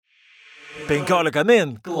15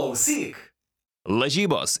 min. Klausyk.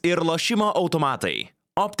 Lažybos ir lošimo automatai.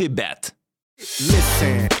 OptiBet.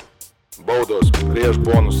 Listen. Baudos prieš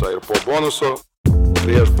bonusą ir po bonuso.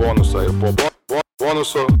 Prieš bonusą ir po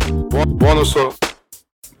bonuso. Bonuso.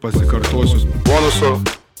 Pasikartosius bonuso.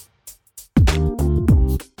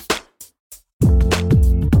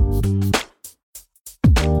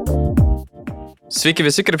 Sveiki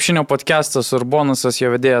visi, krepšinio podcastas urBONUSas,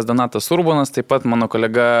 jo vedėjas Donatas Urbonas, taip pat mano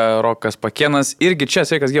kolega Rokas Pakėnas. Irgi čia,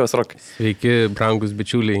 sveikas gyvas, Rokai. Sveiki, brangus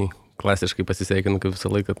bičiuliai. Klasiškai pasisveikinu kaip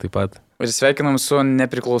visą laiką taip pat. Ir sveikinam su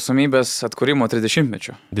nepriklausomybės atkūrimo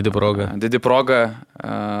 30-mečiu. Didi proga,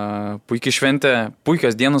 puikiai šventė,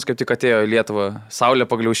 puikios dienos kaip tik atėjo į Lietuvą. Saulė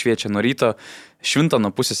pagaliau šviečia nuo ryto, švinta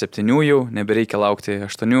nuo 6:30 jau, nebereikia laukti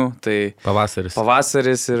 8, tai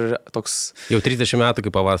pavasaris ir toks... Jau 30 metų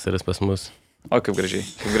kaip pavasaris pas mus. O kaip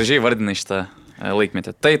gražiai vardinai šitą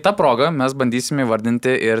laikmetį. Tai ta proga mes bandysime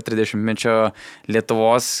vardinti ir 30-mečio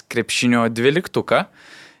Lietuvos krepšinio 12.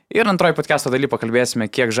 Ir antroji podcast'o daly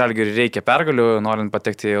pakalbėsime, kiek Žalgiriui reikia pergalių, norint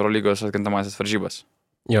patekti į Eurolygos atkrintamąsias varžybas.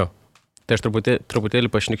 Jo, tai aš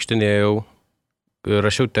truputėlį pašnikštinėjau,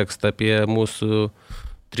 rašiau tekstą apie mūsų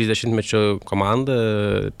 30-mečio komandą,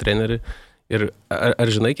 trenerį. Ir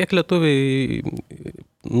ar žinai, kiek lietuviai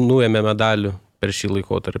nuėmė medalių per šį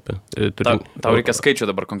laikotarpį? Tau reikia skaičių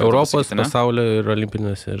dabar konkrečiai. Europos, pasaulio ir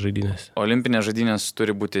olimpinėse žaidynėse. Olimpinės žaidynės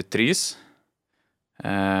turi būti 3.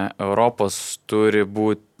 Europos turi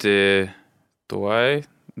būti tuoj.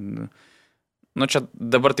 Nu čia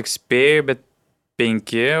dabar tik spėjau, bet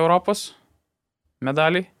 5 Europos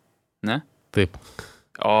medaliai, ne? Taip.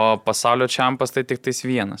 O pasaulio čempas tai tik tais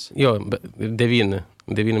 1. Jo, 9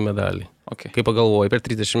 medaliai. Okay. Kai pagalvoju, per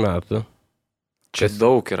 30 metų. Čia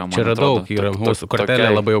daug yra, man atrodo. Čia yra daug, mūsų kortelė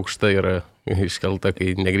labai aukšta yra iškelta,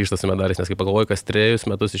 kai negrįžta su medalis, nes kai pagalvoju, kas 3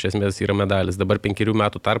 metus iš esmės yra medalis. Dabar 5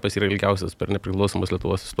 metų tarpas yra ilgiausias per nepriklausomos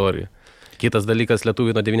Lietuvos istoriją. Kitas dalykas,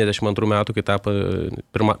 lietuviai nuo 92 metų, kai tapo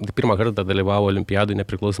pirmą kartą dalyvavo olimpiadų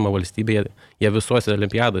nepriklausoma valstybėje, jie visuose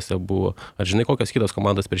olimpiadose buvo. Ar žinai, kokios kitos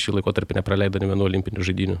komandos per šį laikotarpį nepraleido nė vienų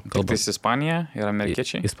olimpinių žaidynių? Tai Ispanija ir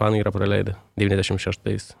amerikiečiai? Ispanija yra praleidę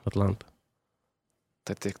 96 Atlantą.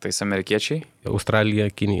 Tai tik tais amerikiečiai? Australija,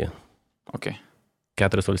 Kinija. Okay.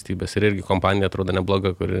 4 valstybės. Ir irgi kompanija atrodo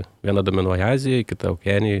nebloga, kuri viena dominuoja Azijoje, kita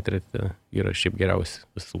Okeanijoje, trečia yra šiaip geriausi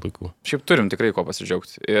visų laikų. Šiaip turim tikrai ko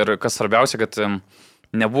pasidžiaugti. Ir kas svarbiausia, kad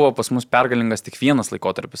nebuvo pas mus pergalingas tik vienas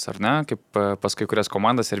laikotarpis, ar ne? Kaip pas kai kurias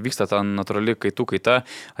komandas ir vyksta ta natūrali kaitų kaita.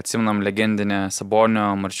 Atsimenam legendinę Sabonio,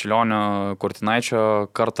 Marčiulionio,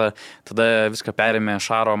 Kurtinaičio kartą. Tada viską perėmė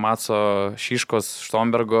Šaro, Maco, Šiškos,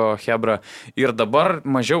 Štombergo, Hebra. Ir dabar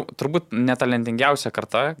mažiau, turbūt netalentingiausia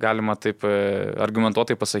karta, galima taip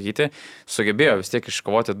argumentuotai pasakyti, sugebėjo vis tiek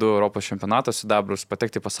iškovoti 2 Europos čempionato sidabrus,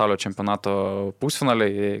 patekti pasaulio čempionato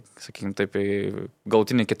pusfinaliai, sakykime taip, į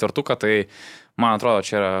galutinį 4, tai man atrodo,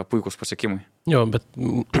 čia yra puikus pasiekimai. Jo, bet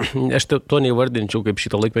aš to neįvardinčiau kaip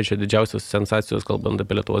šito laikmečio didžiausios sensacijos, kalbant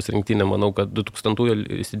apie Lietuvos rinktinę. Manau, kad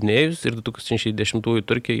 2000 Sidnėjus ir 2010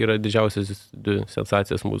 Turkija yra didžiausias 2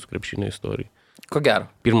 sensacijas mūsų krepšinio istorijai. Ko gero.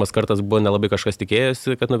 Pirmas kartas buvo nelabai kažkas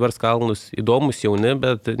tikėjosi, kad nuvers kalnus, įdomus, jauni,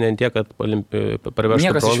 bet ne tiek, kad parvežtų bronzą.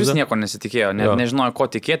 Niekas iš vis nieko nesitikėjo, net nežinojo, ko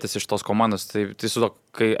tikėtis iš tos komandos. Tai su to,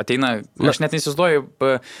 kai ateina, aš net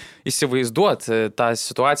įsivaizduoti tą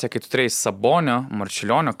situaciją, kai tu turėjai Sabonio,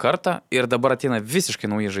 Marčiulionio kartą ir dabar ateina visiškai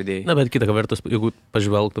nauji žaidėjai. Na, bet kitą vertus, jeigu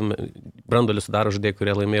pažvelgtume, branduolį sudaro žaidėjai,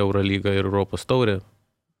 kurie laimėjo Eurolygą ir Europos taurę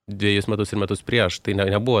 2 metus ir metus prieš, tai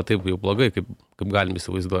nebuvo taip jau blogai, kaip galim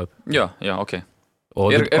įsivaizduoti. Jo, okei. O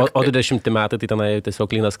 20 metai, tai tenai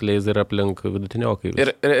tiesiog Linas Kleis yra aplink vidutiniokai.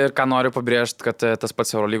 Ir ką noriu pabrėžti, kad tas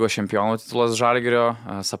pats Eurolygos čempionų titulas Žalgirio,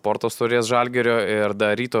 Saportos taurės Žalgirio ir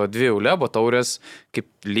dar ryto 2 Ulebo taurės, kaip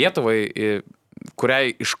Lietuvai,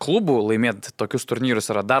 kuriai iš klubų laimėti tokius turnyrus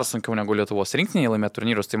yra dar sunkiau negu Lietuvos rinktinėje laimėti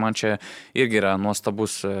turnyrus, tai man čia irgi yra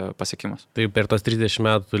nuostabus pasiekimas. Tai per tos 30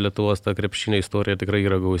 metų Lietuvos ta krepšinio istorija tikrai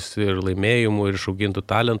yra gausi ir laimėjimų, ir išaugintų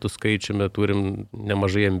talentų skaičiumi, turim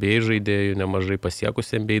nemažai NBA žaidėjų, nemažai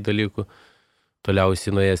pasiekusių NBA dalykų.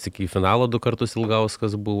 Toliausiai nuėjęs iki finalo 2 kartus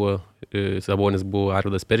Ilgauskas buvo, Sabonis buvo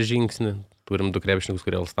Arvydas per žingsnį, turim 2 krepšininkus,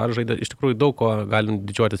 kurie All-Star žaidė. Iš tikrųjų daug ko galim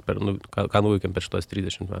didžiuotis, ką nuveikėm per šitos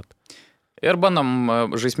 30 metų. Ir bandom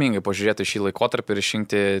žaismingai pažiūrėti šį laikotarpį ir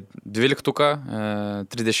išrinkti 12,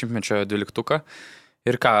 30-mečio 12.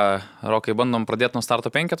 Ir ką, Rokai, bandom pradėti nuo starto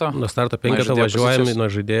 5? Nuo starto 5 važiuojame nuo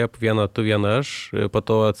žaidėjo 1 tu 1 aš, po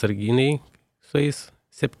to atsarginiai su jais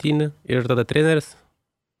 7 ir tada treneris.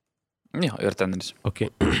 Jo, ir treneris. Okay.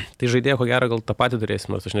 Tai žaidėjo, ko gero, gal tą patį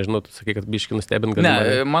turėsim, nors aš nežinau, tu sakai, kad biškai nustebint gali.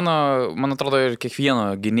 Ne, man atrodo, ir kiekvieno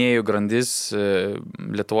gynėjų grandis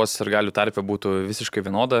Lietuvos sirgalių tarpe būtų visiškai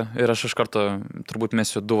vienoda. Ir aš iš karto turbūt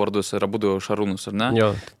mesiu 2 vardus, ir abudu Šarūnus, ar ne?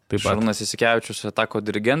 Jo, taip pat. Šarūnas Jasikevičius, atako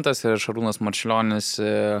dirigentas, ir Šarūnas Marčiulionis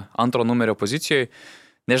 2 numerio pozicijoje.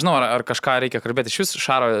 Nežinau, ar kažką reikia kalbėti. Iš vis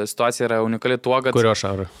Šaro situacija yra unikali tuo, kad... Kurio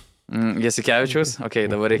Šaro? Jasikevičius,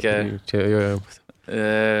 dabar reikia... Čia, jo.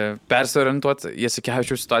 Persiorientuoti.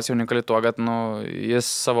 Jasikevičiaus situacija unikali tuo, kad jis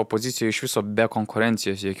savo pozicijoje iš viso be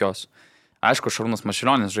konkurencijos jokios. Aišku, Šarūnas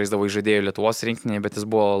Marčiulionis žaisdavo į žaidėjų Lietuvos rinktinėje, bet jis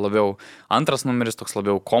buvo labiau 2 numeris, toks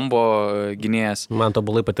labiau kombo gynėjas. Man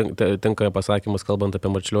tobulai patinka pasakymas, kalbant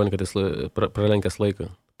apie Marčiulionį, kad jis pralenkęs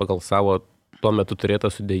laiką pagal savo tuo metu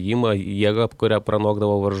turėtą sudėjimą, jėgą, kurią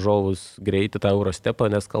pranokdavo varžovus greitį, tą Eurostepą,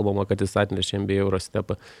 nes kalbama, kad jis atnešė NBA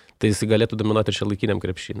Eurostepą. Tai jis galėtų dominuoti ir šiuolaikiniam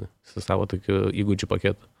krepšinį su savo tokiu įgūdžių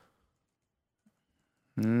paketu.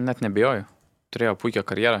 Net nebijoju. Turėjo puikią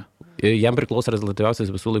karjerą. Jam priklauso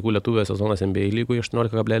rezultatyviausias visų laikų Lietuvio sezonas NBA lygoje,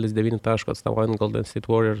 18,9 taško atstovaujant Golden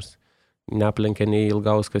State Warriors. Neaplenkė nei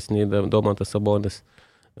Ilgauskas, nei Domantas Sabonis.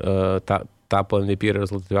 Tapo MVP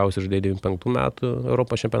rezultatyviausių žaidėjų 95 metų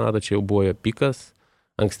Europos čempionatą, čia jau buvo jo pikas.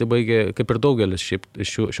 Anksti baigė, kaip ir daugelis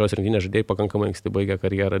šios rinktinės žaidėjai, pakankamai anksti baigė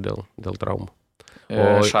karjerą dėl traumų.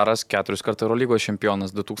 Šaras 4 kartų Eurolygos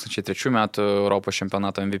čempionas, 2003 metų Europos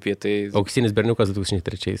čempionato MVP. Tai... Auksinis berniukas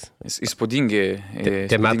 2003. Įspūdingi.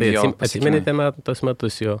 Tie metai, atsimenite tos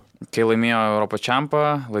metus jo? Kai laimėjo Europos čempą,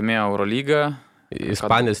 laimėjo Eurolygą.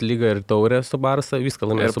 Ispanijos lyga ir taurė su Barsa, viską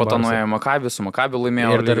laimėjo su Barsa. Ir po to nuėjo Makabį, su Makabį laimėjo.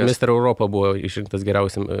 Ir dar Mr. Europa buvo išrinktas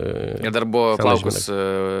geriausiam. Ir dar buvo plaukus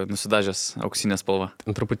nusidažęs auksinė spalva.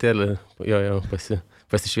 Truputėlį, jo,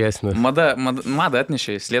 pasišviesina. Mada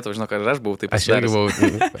atnešė į Lietuvą, žinau, kad aš buvau taip pasidaręs.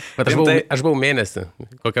 Aš buvau mėnesį.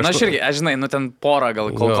 Na, aš irgi, žinai, ten porą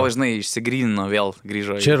gal, kol žinai, išsigrynino, vėl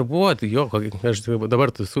grįžo. Čia ir buvo, jo, aš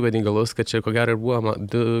dabar tu suvedin galus, kad čia ko gero ir buvo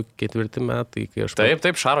 2-4 metai, kai aš...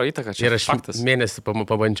 Taip, Šaro įtaka, čia faktas. Mėnesį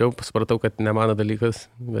pabandžiau, supratau, kad ne mano dalykas,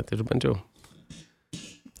 bet išbandžiau.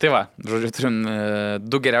 Tai va, žodžiu, turim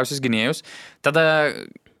 2 geriausius gynėjus. Tada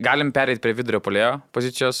galim pereiti prie vidurio puolėjo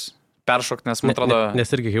pozicijos, peršokti, nes man atrodo... Nes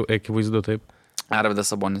irgi akivaizdu taip. Arvydas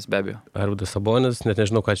Sabonis, be abejo. Arvydas Sabonis, net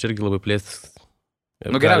nežinau, ką čia irgi labai plėstis.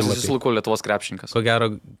 Geriausias visų laikų Lietuvos krepšininkas. Ko gero,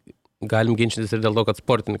 galim ginčytis ir dėl to, kad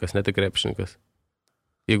sportininkas, ne tik krepšininkas.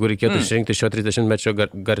 Jeigu reikėtų išrinkti šio 30-mečio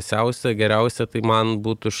garsiausią, geriausią, tai man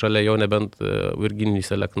būtų šalia jo nebent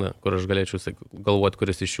Virginijus Alekna, kur aš galėčiau galvoti,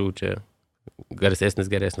 kuris iš jų čia garsesnis,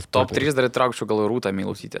 geresnis. Top 3 dar įtraukčiau gal Rūtą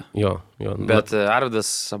Meilutytę. Jo. Bet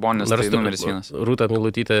Arvydas Sabonis tai numeris 1. Rūta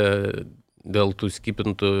Meilutytė dėl tų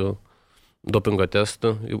skipintų dopingo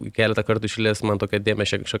testų keletą kartų išlės, man tokia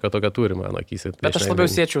dėmesio šiokia tokia turi, mano akyse. Bet aš labiau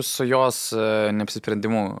siečiau su jos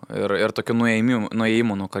neapsisprendimu ir tokiu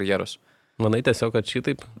nuėjimu nuo karjeros. Manai tiesiog, kad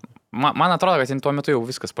šitaip? Man atrodo, kad tuo metu jau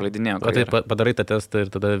viskas paleidinėjo. O tai padarai tą testą ir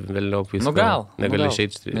tada vėliau viską. Gal. Negali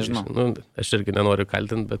išeiti. Nežinau. Aš irgi nenoriu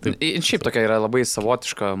kaltinti, bet... Šiaip tokia yra labai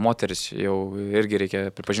savotiška moteris. Jau irgi reikia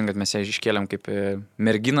pripažinti, kad mes ją iškėlėm kaip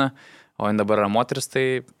merginą, o dabar yra moteris,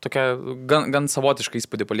 tai tokia gan savotiška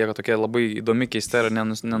įspūdį palieka, tokia labai įdomi, keista ir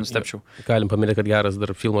nenustepčiau. Galim paminėti, kad geras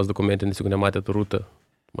dar filmas dokumentinis, jeigu nematėte Rūtą.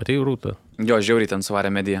 Matėjai Rūtą? Jo, žiauriai ten suvarė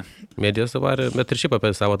mediją. Mediją suvarė, bet ir šiaip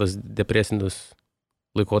apie savo tas depresinius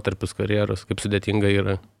laikotarpius karjeros, kaip sudėtinga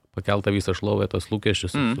yra pakelta visą šlovę, tos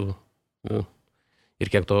lūkesčius.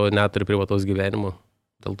 Ir kiek to neturi privataus gyvenimo,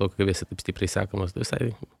 dėl to, kai visi taip stipriai sekamas. Tai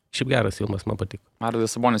visai šiaip geras filmas, man patiko.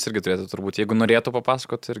 Arvydas Sabonis irgi turėtų turbūt, jeigu norėtų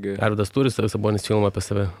papasakoti irgi. Arvydas turi Sabonis filmą apie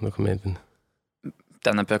save dokumentinį.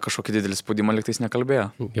 Ten apie kažkokį didelį spaudimą lygtais nekalbėjo.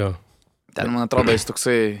 Jo. Ten, man atrodo, jis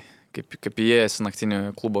toksai... Kaip įėjęs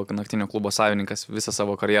naktinio klubo savininkas visą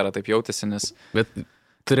savo karjerą taip jautėsi, nes... Bet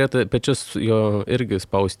turėtų pečius jo irgi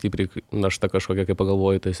spausti stipriai našta kažkokia, kaip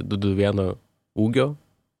pagalvoju, tai 2-2-1 ūgio,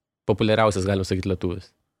 populiariausias, galim sakyti,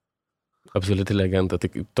 lietuvis. Absoliuti legenda.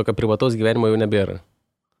 Tai tokio privataus gyvenimo jau nebėra.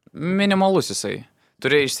 Minimalus jisai.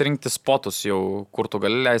 Turi išsirinkti spotus jau, kur tu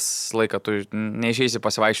gali leis laiką, tu neišeisi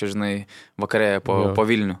pasivaikščioti, žinai, vakarė po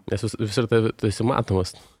Vilnių. Nes visur tai esi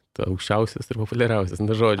matomas. Aukščiausias ir populiariausias,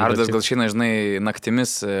 žodžiu. Arvydas gal šiandien, žinai,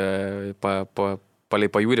 naktimis palei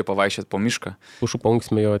pajūrį pavaikščiot po mišką. Pušų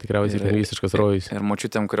paunksmė jo tikriausiai ten visiškas rojus. Ir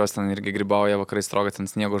močiutėm, kurios ten irgi grybauja vakarais stroga,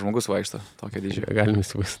 ten sniego žmogus vaikšto, tokio dydžio. Galim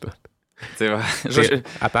įsivaizduoti. Tai va, žodžiu.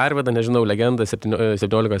 Apie Arvydą, nežinau, legenda,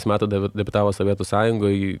 17 metų debiutavo Sovietų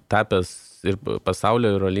sąjungoje, tapęs ir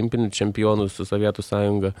pasaulio, ir olimpinių čempionų su Sovietų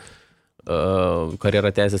sąjunga.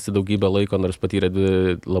 Karjera tęsiasi daugybę laiko, nors patyrė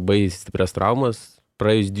labai stiprias traumas.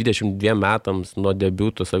 praėjus 22 metams nuo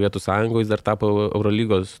debiuto Sovietų Sąjungoje jis dar tapo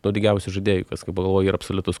Eurolygos naudingiausių žaidėjų, kas, kaip galvoju, yra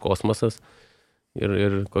absoliutus kosmosas.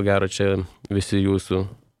 Ir ko gero čia visi jūsų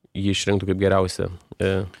jį išrinktų kaip geriausia.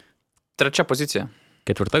 Trečia pozicija.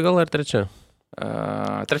 Ketvirta gal ar trečia?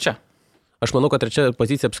 Trečia. Aš manau, kad trečia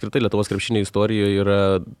pozicija apskritai Lietuvos krepšinio istorijoje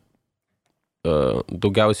yra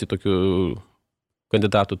daugiausiai tokių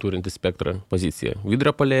kandidatų turinti spektrą pozicija.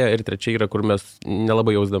 Vidurio puolėja ir trečia yra, kur mes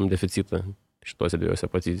nelabai jausdam deficitą šituose dviejose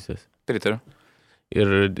pozicijose. Pritariu. Ir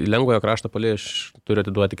lengvojo krašto puolėją aš turiu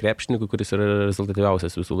atiduoti krepšininkui, kuris yra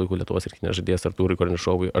rezultatyviausias visų laikų Lietuvos rinktinės žaidėjas Artūrui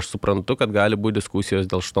Kornišovui. Aš suprantu, kad gali būti diskusijos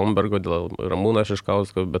dėl Štombergo, dėl Ramūno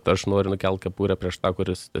Šiškausko, bet aš noriu nukelti kepurę prieš tą,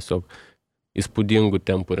 kuris tiesiog įspūdingų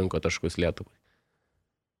tempų rinko taškus Lietuvai.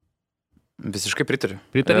 Visiškai pritariu.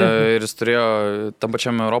 Ir jis turėjo tam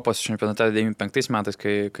pačiam Europos čempionate 95 metais,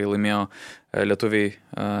 kai laimėjo lietuviai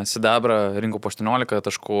sidabrą, rinko po 18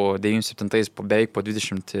 taškų, 97 beveik po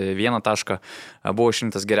 21 tašką, buvo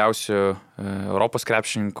išrinktas geriausių Europos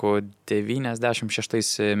krepšininkų,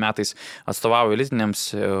 96 metais atstovavo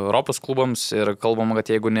elitiniams Europos klubams ir kalbama, kad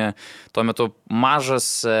jeigu ne tuo metu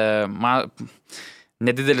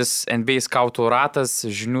nedidelis NBA skautų ratas,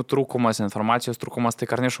 žinių trūkumas, informacijos trūkumas, tai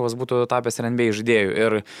Karnišovas būtų tapęs ir NBA žaidėjų.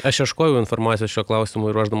 Ir aš ieškojau informacijos šio klausimu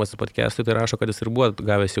ir ruošdamas podcast'ui, tai rašo, kad jis ir buvo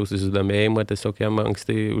gavęs jau susidomėjimą, tiesiog jam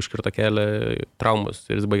anksti užkirto kelią traumus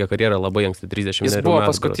ir jis baigė karjerą labai anksti, 30 metų. Jis buvo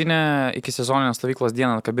paskutinę iki sezoninės stovyklos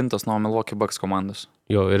dieną kabintas nuo Milwaukee Bucks komandos.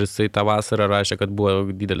 Jo, ir jisai tą vasarą rašė, kad buvo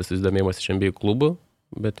didelis susidomėjimas iš NBA klubų,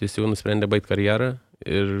 bet jis jau nusprendė baigti karjerą.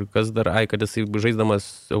 Ir kas dar, kad jisai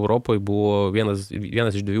žaisdamas Europoje buvo vienas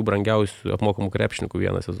iš 2 brangiausių apmokamų krepšininkų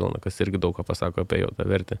vieną sezoną, kas irgi daug ką pasako apie jo tą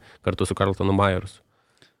vertę, kartu su Carltonu Majersu.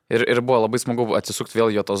 Ir buvo labai smagu atsisukti vėl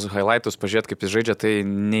jo tos highlightus, pažiūrėti, kaip jis žaidžia, tai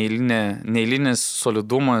neeilinis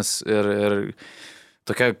solidumas ir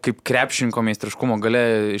tokia kaip krepšininko meistriškumo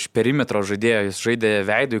galia iš perimetro žaidėjo, jis žaidė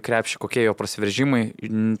veidų į krepšį, kokie jo prasiveržimai,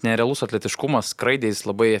 nerealus atletiškumas, skraidė jis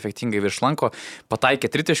labai efektingai virš lanko, pataikė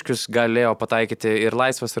tritaškius, galėjo pataikyti ir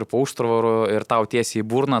laisvas, ir po užtvarų, ir tau tiesiai į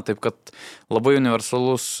burną, taip kad labai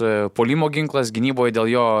universalus puolimo ginklas, gynyboje dėl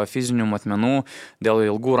jo fizinių matmenų, dėl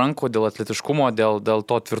ilgų rankų, dėl atletiškumo, dėl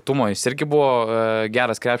to tvirtumo, jis irgi buvo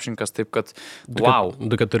geras krepšininkas, taip kad wow.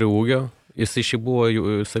 2-4 ūgio. Jis iš jį buvo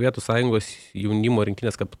Sovietų Sąjungos jaunimo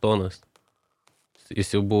rinktinės kapitonas.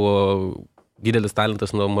 Jis jau buvo didelis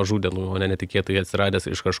talentas nuo mažų dienų, o ne netikėtai atsiradęs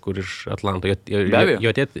iš kažkur iš Atlanto.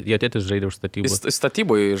 Jo tėtis žaidė už statybą. Jis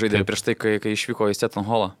statyboje žaidė prieš tai, kai išvyko į Seton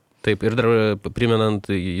Hallą. Taip, ir dar primenant,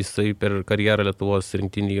 jisai per karjerą Lietuvos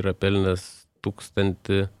rinktinį yra pelnęs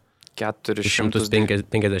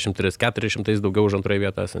 453 daugiau už antrąją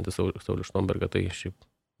vietą esantį Saulių Štombergą. Tai šiaip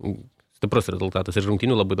stiprus rezultatas ir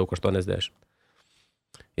rungtynių labai daug, 80.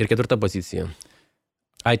 Ir 4 pozicija.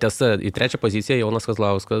 Tiesa, į 3 poziciją Jonas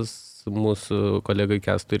Kazlauskas, mūsų kolegai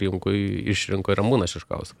Kęstui Rimkui, išrinko Ramūną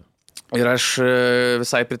Šiškauską. Ir aš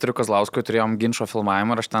visai pritariu Kazlauskui, turėjom ginčo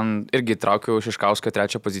filmavimą ir aš ten irgi traukiau Šiškauską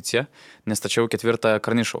 3 poziciją, nes tačiau 4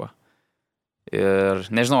 Karnišovą. Ir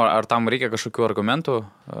nežinau, ar tam reikia kažkokių argumentų.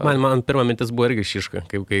 Man pirma mintis buvo irgi Šiška,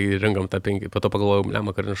 kai rinkam tą 5, po to pagalvojau,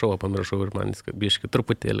 Lemą Karnišovą pamiršau ir man jis biškai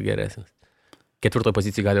truputėlį geresnis. 4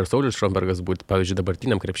 pozicija gali ir Saulius Štombergas būti, pavyzdžiui,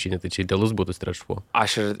 dabartiniam krepšinį, tai čia idealus būtų stretchfo.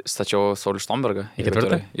 Aš ir stačiau Saulių Štombergą. Į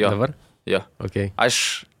 4? Jo. Dabar? Jo. Okay.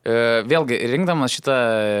 Aš vėlgi, rinkdamas šitą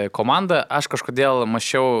komandą, aš kažkodėl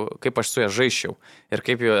mačiau, kaip aš su ja žaisčiau ir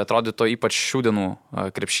kaip jo atrodyto ypač šių dienų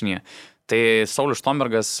krepšinėje. Tai Saulius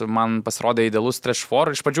Štombergas man pasirodė idealus stretch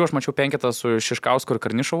 4. Iš pradžių aš mačiau 5 su Šiškausku ir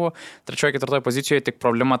Karnišovu. 3-4 pozicijoje tik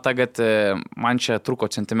problema ta, kad man čia trūko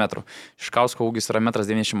centimetrų. Šiškausko ūgis yra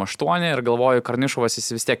 1,98 m ir galvoju, Karnišovas jis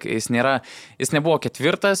vis tiek, jis nebuvo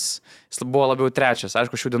 4, jis buvo labiau 3.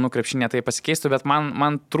 Aišku, šių dienų krepšinė tai pasikeistų, bet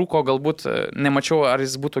man trūko galbūt, nemačiau, ar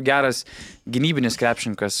jis būtų geras gynybinis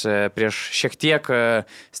krepšininkas prieš šiek tiek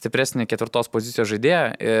stipresnį 4 pozicijos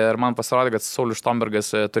žaidėją. Ir man pasirodė, kad Saulius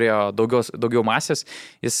Štombergas turėjo daugiau masės,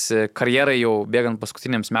 jis karjerai jau bėgant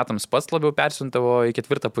paskutiniams metams pats labiau persiuntavo į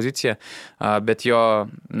 4 poziciją, bet jo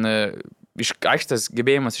iš aikštės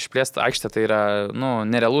gebėjimas išplėsti aikštę tai yra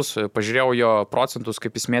nerealus. Pažiūrėjau jo procentus,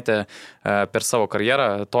 kaip jis mėtė per savo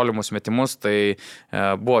karjerą, tolimus metimus, tai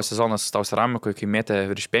buvo sezonas tau Ceramikoje, kai mėtė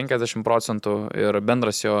virš 50% ir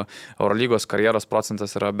bendras jo Eurolygos karjeros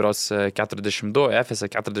procentas yra berods 42, Efese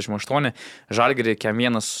 48, Žalgiriui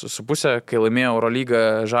 1,5, kai laimėjo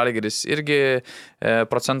Eurolygą Žalgiris irgi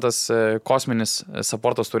procentas kosminis,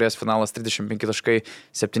 Saportos turės finalas 35 taškai,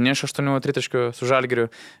 7 iš 8 tritaškių su Žalgiriu,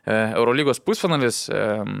 Eurolygos Eurolygos pusfinalis,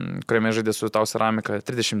 kuriame žaidė su Tau Ceramika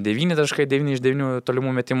 39 taškai, 9 iš 9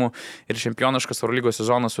 tolimų metimų ir čempioniškas Eurolygos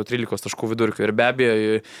sezonas su 13 taškų vidurkiu. Ir be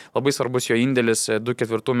abejo, labai svarbus jo indėlis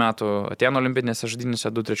 2004 metų Atėnų olimpinėse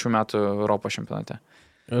žaidynėse, 2003 metų Europos čempionate.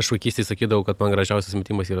 Aš vaikystėje sakydavau, kad man gražiausias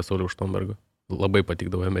metimas yra Sauliaus Štombergo. Labai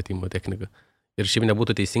patikdavo metimo technika. Ir šiaip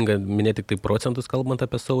nebūtų teisinga minėti tik tai procentus, kalbant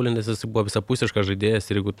apie Saulį, nes jis buvo visapusiškas žaidėjas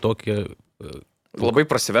ir jeigu tokie... Labai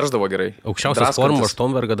prasiverždavo gerai. Aukščiausias formos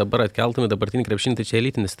Štombergą dabar atkeltume dabartinį krepšinį, tai čia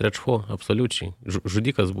elitinis stretch four, absoliučiai.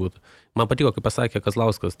 Žudikas būtų. Man patiko, kaip pasakė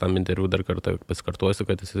Kazlauskas tam interviu, dar kartą pasikartuosiu,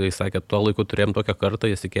 kad jis sakė, tuo laiku turėjom tokią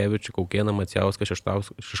kartą, Jasikevičių, Kaukėną, Macijauską,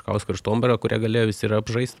 Šiškauską ir Štombergą, kurie galėjo visi ir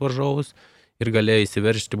apžaisti varžovus ir galėjo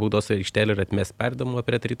įsiveržti baudos aikštelę ir atmesti perdavimą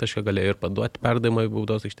prie tritaškio, galėjo ir paduoti perdavimą į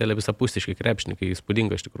baudos aikštelę, visapusiškai krepšininkai,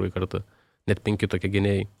 įspūdinga iš tikrųjų kartu, net 5 tokie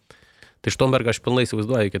gynėjai. Tai Štombergą aš pilnai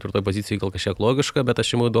įsivaizduoju, 4 pozicijai gal kažkiek logiška, bet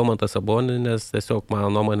aš imu Domantą Sabonį, nes tiesiog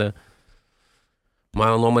mano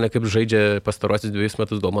nuomonė, kaip žaidžia pastarosius 2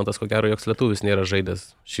 metus Domantas, ko gero joks lietuvis nėra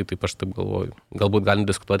žaidęs. Šitaip aš taip galvoju. Galbūt galim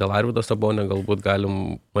diskutuoti dėl Arvydo Sabonio, galbūt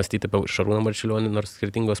galim mąstyti apie Šarūną Marčiulionį, nors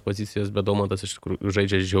skirtingos pozicijos, bet Domantas iš tikrųjų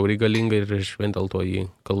žaidžia žiauriai galingai ir aš vien dėl to jį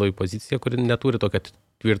kalu į poziciją, kuri neturi tokio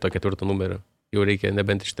tvirto 4 numerio. Jau reikia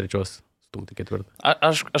nebent iš 3. stumti 4.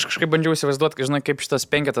 Aš kažkaip bandžiau įsivaizduoti, žinai, kaip šitas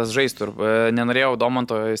 5 žaistų ir nenorėjau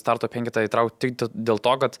Domanto į starto 5 įtraukti tik dėl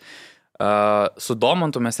to, kad su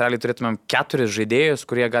Domantu mes realiai turėtumėm 4 žaidėjus,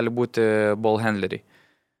 kurie gali būti ball handleriai.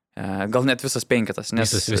 Gal net visas 5,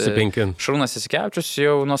 nes visi 5. Šarūnas Jasikevičius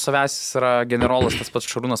jau nuo savęs yra generolas, tas pats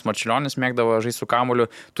Šarūnas Marčiulionis mėgdavo žaisti su kamuoliu.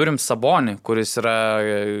 Turim Sabonį, kuris yra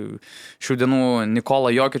šių dienų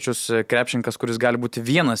Nikola Jokičius krepšininkas, kuris gali būti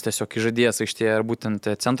vienas tiesiog žaidėjas aikštėje ir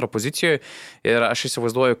būtent centro pozicijoje. Ir aš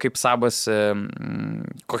įsivaizduoju, kaip Sabas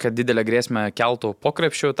kokią didelę grėsmę keltų po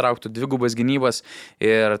krepšiu, trauktų 2 gynybas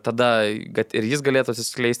ir tada, kad ir jis galėtų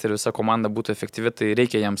atsiskleisti ir visa komanda būtų efektyvi, tai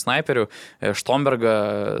reikia jam snaiperių.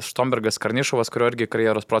 Štombergas Karnišovas, kurio irgi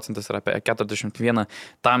karjeros procentas yra apie 41,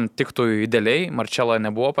 tam tiktų idealiai. Marčela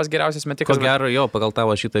nebuvo pas geriausias metikas. Ko gero, jo, pagal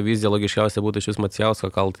tavo šitą viziją logiškiausia būtų šis Macijauską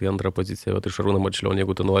kalti į 2 poziciją, tai Šarūną Marčiulionį,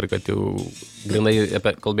 jeigu tu nori, kad jau grinai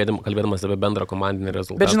kalbėdamas apie bendrą komandinį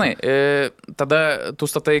rezultatą. Bet žinai, tada tu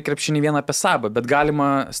statai krepšinį vieną apie Sabą, bet galima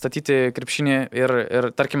statyti krepšinį ir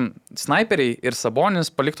tarkim, snaiperiai ir Sabonis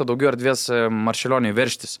paliktų daugiau erdvės Marčiulioniui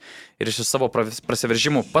veržtis. Ir iš savo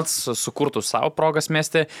prasiveržimų pats sukurtų savo progas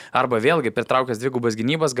mesti, arba vėlgi pritraukęs 2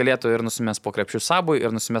 gynybas galėtų ir nusimės po krepšių Sabui,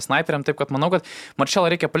 ir nusimės snaiperiam. Taip, kad manau, kad Marčelą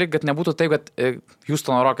reikia palikti, kad nebūtų taip, kad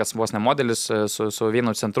Houstono Rockets vos ne modelis su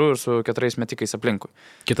vienu centru ir su 4 metikais aplinkui.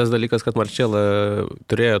 Kitas dalykas, kad Marčela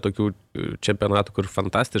turėjo tokių čempionatų, kur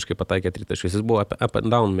fantastiškai pataikė tritaškius. Jis buvo up and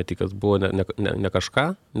down metikas, buvo ne kažką,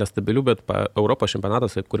 nestabilių, bet Europos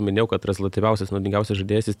čempionatas, kur minėjau, kad rezultatyviausias, naudingiausias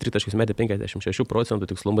žaidėjas, jis tritaškius metė 56%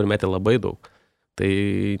 tikslumų ir metė labai daug. Tai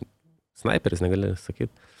snaiperis negali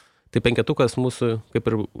sakyti. Tai 5 mūsų kaip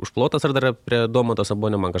ir užplotas, ar dar prie Domanto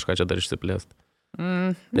Sabonio man kažką čia dar išsiplėst?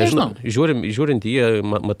 Nežinau. Žiūrint jį,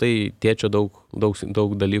 matai tėčio daug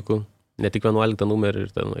dalykų, ne tik 11 numerį,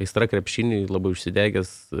 ir ten aistra krepšinį, labai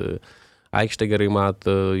užsidegęs, aikštė gerai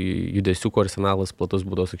mato, judesių arsenalas, platus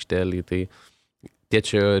būdos aikštelį, tai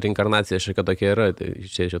tėčio reinkarnacija šiek tiek tokia yra, tai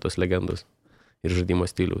čia tos legendos ir žaidimo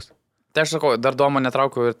stiliaus. Tai aš sakau, dar Domą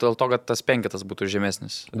netraukiu ir dėl to, kad tas 5 būtų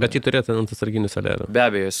žemesnis. Bet jį turėtų ant atsarginių salelių. Be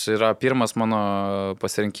abejo, jis yra pirmas mano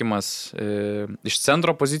pasirinkimas iš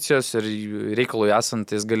centro pozicijos ir reikalui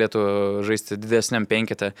esant jis galėtų žaisti didesniam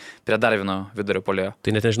 5 prie dar vieno vidurio puolėjo.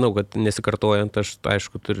 Tai net nežinau, kad nesikartojant, aš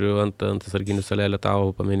aišku turiu ant atsarginių salelę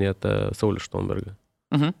tavo paminėtą Saulį Štombergą.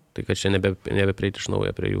 Tai kad čia nebeprieiti iš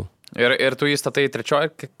naujo prie jų. Ir tu jį statai 3.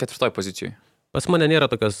 ir 4 pozicijoje? Pas mane nėra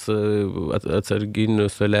tokios atsarginių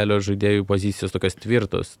salelio žaidėjų pozicijos tokios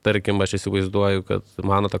tvirtos. Tarkim, aš įsivaizduoju, kad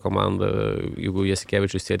mano ta komanda, jeigu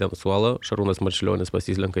Jasikevičius sėdė ant suolo, Šarūnas Marčiulionis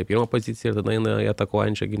pasislenka į 1 poziciją ir tada eina į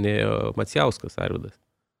atakuojančią gynėjo Macijauskas Arvydas.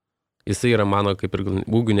 Jisai yra mano, kaip ir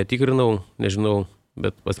ūgių netikrinau, nežinau,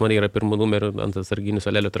 bet pas mane yra 1 numeriu ant atsarginių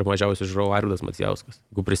salelio tarp mažiausiai žiūrovų Arvydas Macijauskas.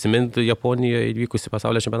 Jeigu prisiminti Japonijoje įvykusi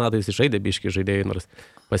pasaulio čempionatą, jis žaidė biški žaidėjai, nors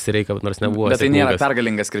pasireika, nors nebuvo bet sėkmingas. Tai nėra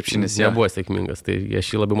pergalingas krepšinis. Nebuvo sėkmingas, tai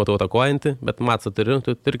aš jį labiau matau atakuojantį, bet Macą turiu,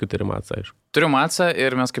 tu irgi turi Macą, aišku. Turiu Macą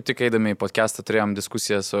ir mes kaip tik eidami į podcastą turėjom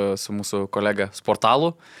diskusiją su mūsų kolega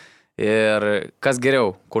Sportalu. Ir kas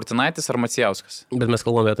geriau, Kurtinaitis ar Macijauskas? Bet mes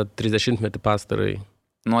kalbame apie 30-metį pastarai.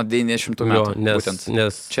 Nuo 90 metų.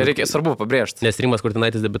 Nes čia reikia svarbu pabrėžti. Nes Rimas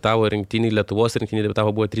Kurtinaitis debitavo rinktinį, Lietuvos rinktinį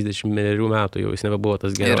debitavo buvo 31 metų, jau jis nebebuvo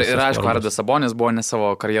tas geriausias. Ir aišku, Arvydas Sabonis buvo ne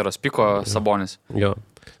savo karjeros piko Sabonis. Jo.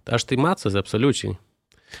 Aš tai Macas, absoliučiai.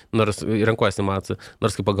 Nors renkuosi Macą.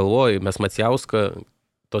 Nors kaip pagalvoju, mes Macijauską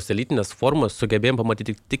tos elitinės formos sugebėjom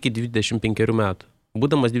pamatyti tik iki 25 metų.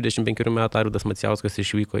 Būdamas 25 metų, Arvydas Macijauskas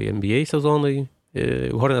išvyko į NBA sezonui,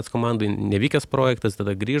 Hornets komandai nevykęs projektas,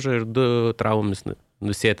 tada grįžo ir 2 traumomis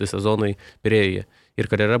nusėti sezonai Pirėjuje. Ir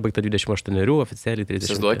karjera baigta 28, oficialiai 30.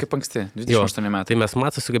 Įsivaizduoju, kaip anksti, 28 metai. Tai mes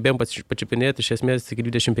Macą sugebėjom pačiupinėti iš esmės iki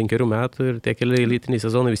 25 metų ir tie keli elitiniai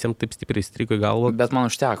sezonai visiems taip stipriai įstrigo į galvą. Bet man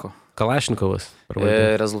užteko. Kalašnikovas.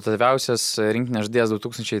 Rezultatyviausias rinktinės žaidėjas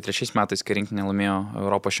 2003 metais, kai rinktinė laimėjo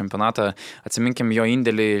Europos čempionatą. Atsiminkim jo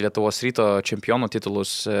indėlį į Lietuvos Ryto čempionų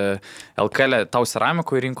titulus. LKL tau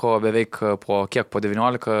Ceramikui rinko beveik po kiek, po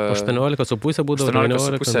 19... 18,5 būdavo,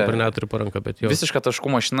 19,5, dabar neturi po ranką, bet jo. Visiška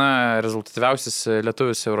taškų mašina, rezultatyviausias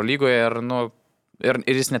lietuvis Eurolygoje ir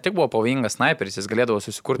jis ne tik buvo pavojingas sniperis, jis galėdavo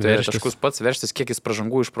susikurti taškus pats, veržtis, kiek jis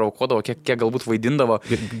pražangų išprovokuodavo, kiek galbūt vaidindavo.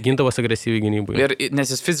 Gindavos agresyviai gynybai. Ir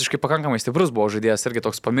nes jis fiziškai pakankamai stiprus buvo žaidėjas, irgi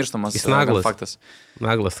toks pamirštamas faktas.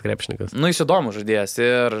 Naglas krepšininkas. Nu, jis įdomus žaidėjas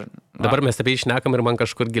ir... Dabar mes apie jį šnekam ir man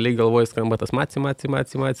kažkur giliai galvoje skamba tas maci,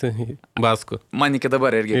 Basku. Man iki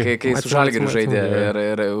dabar irgi, kai su Žalgiriu žaidė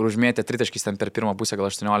ir užmėtė tritaškis ten per pirmą pusę gal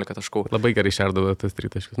 18 taškų. Labai gerai šerdavo tas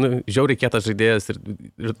tritaškis. Nu, žiauriai kietas žaidėjas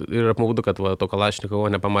ir apmaudu, kad to Kalašnikovo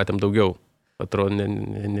nepamatėm daugiau. Atrodo,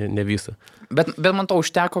 ne visą. Bet man to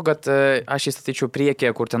užteko, kad aš įstatyčiau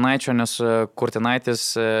priekį Kurtinaičio, nes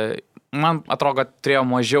Kurtinaitis... Man atrodo, kad turėjo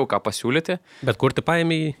mažiau ką pasiūlyti. Bet Kurti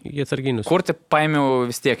paėmė į atsarginius? Kurti paėmiau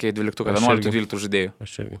vis tiek į 11-12 žaidėjų.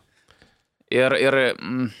 Aš irgi. Ir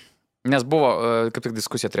nes buvo, kaip tik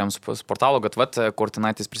diskusija turėjom su portalu, kad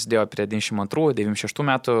Kurtinaitis prisidėjo prie 92-96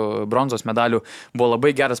 metų bronzos medalių, buvo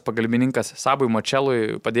labai geras pagalbininkas Sabui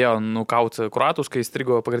Močelui, padėjo nukauti kroatus, kai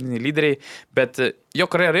strigo pagrindiniai lyderiai, bet jo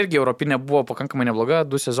karjera irgi europinė buvo pakankamai nebloga,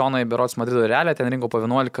 2 sezonai berods Madrido Realė, ten rinko po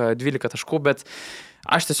 11-12 taškų, bet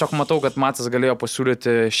aš tiesiog matau, kad Macas galėjo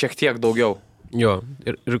pasiūlyti šiek tiek daugiau. Jo,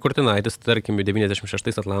 ir Kurtinaitis, tarkim,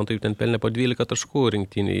 96 Atlantui ten pelnė po 12 taškų,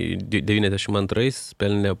 rinktiniai 92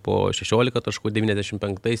 pelnė po 16 taškų,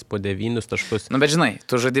 95 po 9 taškus. Nu, bet žinai,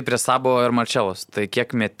 tu žaidži prie Sabo ir Marčelos, tai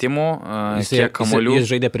kiek metimų, kiek kamuolių. Jis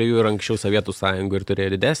žaidė prie jų ir anksčiau Sovietų sąjungų ir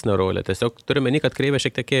turėjo didesnę rolę. Tiesiog turime kad kreivė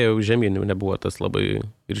šiek tiek ėjo žemyn, nebuvo tas labai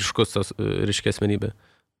ryški asmenybė.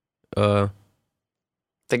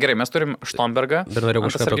 Tai gerai, mes turim Štombergą, dar norėjau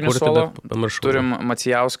kažką kurti, bet pamiršau. Turim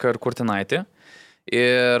Macijauską ir Kurtinaitį.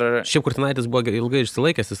 Ir... Šiaip Kurtinaitis buvo ilgai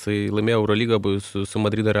išsilaikęs, jisai laimėjo Eurolygą su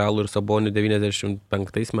Madrido Realu ir Saboniu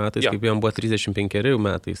 95 metais, kaip jam buvo 35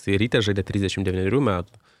 metais, tai Ryte žaidė 39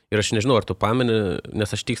 metų. Ir aš nežinau, ar tu pameni,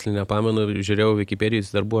 nes aš tiksliai nepamenu, žiūrėjau Wikipedijos,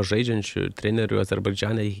 jis dar buvo žaidžiančių trenerių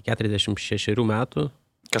Azerbaidžane iki 46 metų.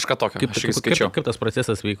 Kažką tokio, aš irgi skaičiau. Kaip tas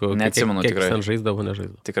procesas vyko? Neatsimenu tikrai. Kiek ten žaisdavo,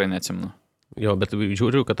 nežaisdavo? Tikrai neatsimenu. Jo, bet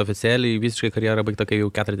žiūriu, kad oficialiai visiškai karjerą baigta, kai jau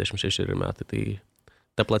 46 metai, tai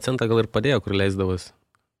ta placenta gal ir padėjo, kur leisdavas.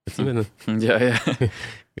 Atsimeni? Ja.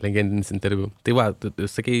 Legendinis interviu. Tai va,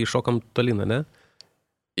 sakei, šokam toliną, ne?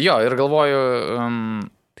 Jo, ir galvoju...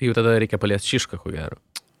 Tai jau tada reikia paliesti Šišką, ko gero.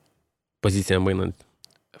 Poziciją mainant.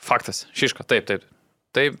 Faktas, Šiška, taip.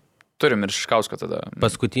 Taip, turim ir Šiškauską tada.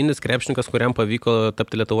 Paskutinis krepšininkas, kuriam pavyko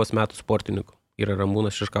tapti Lietuvos metų sportininku, yra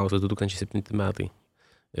Ramūnas Šiškauskas 2007 metai.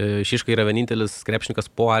 Šiška yra vienintelis krepšininkas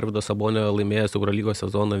po Arvydo Sabonio laimėjęs Eurolygos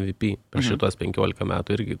sezoną MVP per šitos 15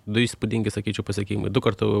 metų. Irgi 2 įspūdingi, sakyčiau, pasiekimai. 2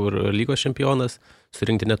 kartų Eurolygos čempionas,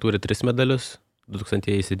 surinkti neturi 3 medalius,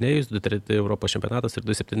 2000 Sidnėjus, 2 Europos čempionatas ir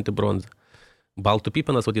 27 bronzą. Baltų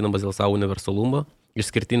Pipenas vadinamas dėl savo universalumo,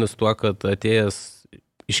 išskirtinis tuo, kad atėjęs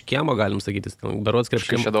iš kiemo, galim sakyti, berods iš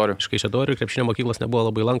Kaišiadorių krepšinio mokyklos nebuvo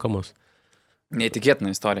labai lankomos.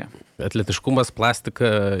 Neįtikėtina istorija. Atletiškumas, plastika,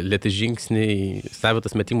 lėti žingsniai,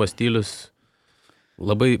 savitas metimo stilius.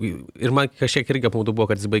 Labai, ir man kažkiek irgi apmaudu buvo,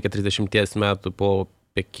 kad jis baigė 30 metų po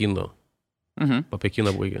Pekino. Po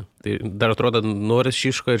Pekino baigė. Tai dar atrodo, noris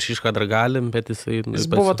Šišką ir Šišką dar galim, bet jisai... Jis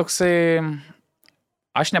buvo toksai...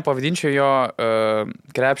 Aš nepavadinčiau jo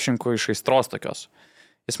krepšininkų iš aistros tokios.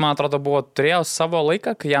 Jis, man atrodo, turėjo savo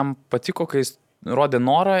laiką, kai jam patiko, kai jis rodė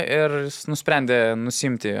norą ir jis nusprendė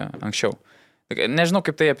nusimti anksčiau. Nežinau,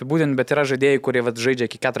 kaip tai apibūdinti, bet yra žaidėjai, kurie žaidžia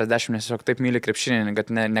iki 40, nes tiesiog taip myli krepšinį, kad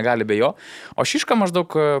negali be jo. O Šiška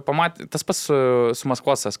maždaug pamatė, tas pats su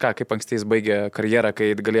Maskvos CSKA, kaip anksti jis baigė karjerą,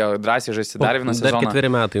 kai galėjo drąsiai žaisti dar vieną sezoną. Dar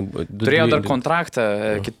 4 metai. Turėjo dar kontraktą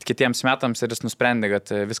kitiems metams ir jis nusprendė,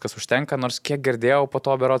 kad viskas užtenka, nors kiek girdėjau, po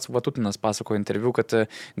to berods Vatutinas pasako interviu, kad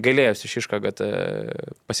gailėjosi Šiška, kad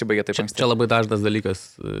pasibaigė taip anksti. Čia labai dažnas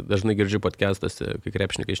dalykas, dažnai girdžiu podcastuose, kai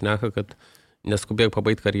krepšininkai šneka, kad neskubėk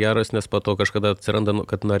pabaigti karjeros, nes po to kažkada atsiranda,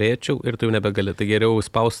 kad norėčiau ir tu jau nebegali. Tai geriau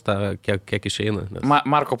spausta, kiek išeina. Nes...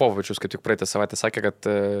 Marko Popovičius kaip tik praeitą savaitę sakė, kad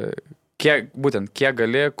kiek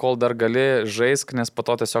gali, kol dar gali žaisk, nes po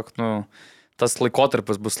to tiesiog, tas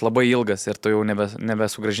laikotarpis bus labai ilgas ir tu jau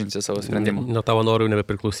nebesugrąžinsi savo sprendimų. Nuo tavo norų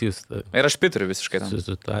nebepriklausys. Ir aš pritariu visiškai tam.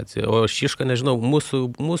 Situacija. O Šiška, nežinau,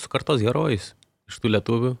 mūsų kartos herojus iš tų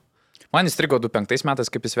lietuvių. Man įstrigo 2005 metais,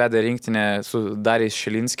 kaip jis vedė rinktinę su Dariais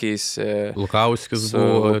Šilinskiais. Lukauskis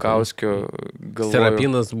buvo. Lukauskiu.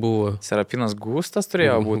 Serapinas buvo. Serapinas Gustas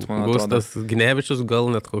turėjo būti, man atrodo. Gustas Ginevičius,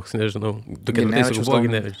 gal net koks, nežinau. Tu ketvirtais buvo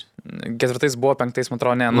Ginevičius. Ketvirtais buvo, penktais, man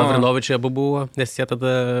atrodo, ne. Lavrinovičiai abu buvo, nes jie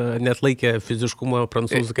tada net laikė fiziškumo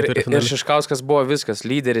prancūzų ketvirtfinaliui. Ir Šiškauskas buvo viskas,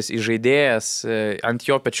 lyderis, įžaidėjas, ant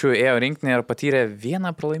jo pečių ėjo rinktinė ir patyrė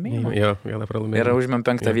vieną pralaimėjimą. Jo, vieną pralaimėjimą. Ir užmėm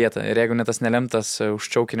 5 vietą. Ir jeigu net tas nelemtas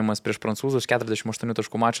užčiaukinimas prieš prancūzus, 48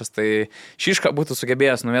 taškų mačas, tai Šiška būtų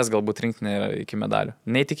sugebėjęs nuvesti galbūt rinktinę iki medalių.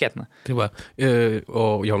 Neįtikėtina. Tai va, o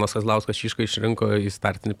Jonas Kazlauskas Šiška išrinko į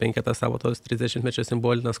startinį 5 savo tos 30-mečio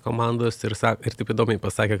simbolinės komandos ir taip įdomiai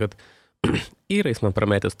pasakė, kad Yra jis man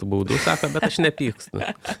prametęs tų baudų, sako, bet aš nepykstu.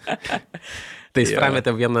 Tai jis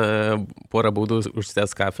prametė vieną porą baudų už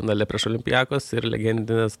CSKA finale prieš Olimpiakos ir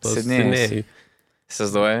legendinės tos seniai.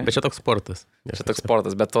 Įsivaizduoji? Bet čia toks sportas. Čia toks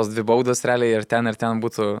sportas, bet tos dvi baudos realiai ir ten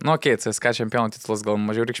būtų, CSKA čempionų titulas gal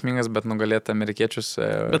mažiau reikšmingas, bet nugalėti amerikiečius.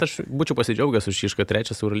 Bet aš būčiau pasidžiaugęs už Šišką,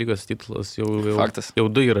 3 Eurolygos titulas, Faktas. Jau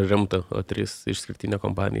 2 yra rimta, o 3 išskirtinė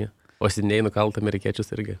kompanija. O seniai nukalta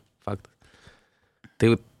amerikiečius irgi. Faktas.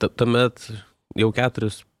 Tai tuomet jau 4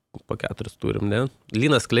 po 4 turim, ne?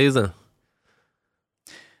 Linas Kleiza.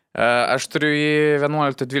 Aš turiu į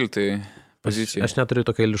 11-12 poziciją. Aš neturiu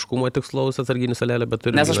tokio eiliškumo tikslaus atsarginių salelę, bet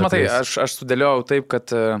turiu. Nes aš matai, aš sudėliojau taip, kad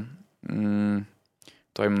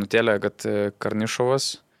toj minutėlė, kad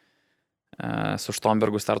Karnišovas su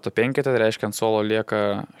Štombergu starto 5, tai reiškia ant suolo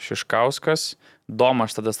lieka Šiškauskas. Domą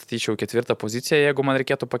aš tada statyčiau 4 poziciją, jeigu man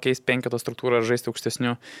reikėtų pakeisti 5 struktūrą ir žaisti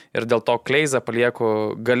aukštesniu. Ir dėl to Kleizą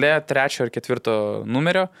palieku gale 3 ir 4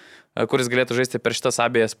 numerio, kuris galėtų žaisti per šitas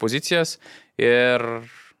abiejas pozicijas. Ir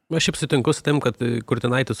aš šiaip sutinku su tam, kad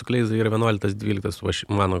Kurtinaitis su Kleiza yra 11-12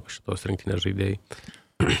 mano šitos rinktinės žaidėjai.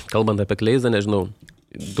 Kalbant apie Kleizą, nežinau,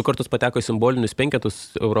 2 kartus pateko į simbolinius 5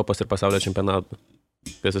 Europos ir pasaulio čempionatų.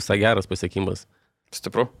 Tai visai geras pasiekimas.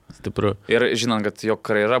 Stipru. Ir žinant, kad jo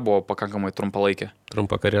karjera buvo pakankamai trumpalaikė.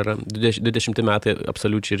 Trumpa karjera. 20 metai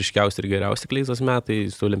absoliučiai ryškiausi ir geriausi Kleizos metai.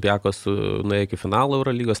 Su Olimpiakos nuėjo iki finalo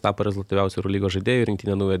Eurolygos, tapo rezultatyviausių Eurolygos žaidėjų,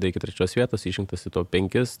 rinktinė nuvedė iki 3 vietos, išrinktas į to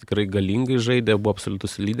 5, tikrai galingai žaidė, buvo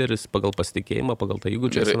absoliutus lyderis pagal pasitikėjimą, pagal tą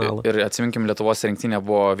įgūdžių arsenalą. Ir atsiminkim, Lietuvos rinktinė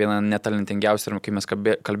buvo viena netalentingiausia, ir kai mes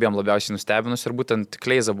kalbėjom labiausiai nustebinus, ir būtent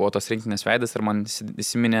Kleiza buvo tos rinktinės veidas, ir man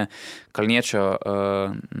įsiminė Kalniečio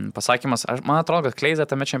pasakymas. Man atrodo, kad Kleiza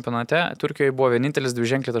tame čempionate Turkijoje buvo vienintelis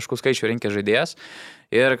 2-ženklį taškų skaičių rinkęs žaidėjas.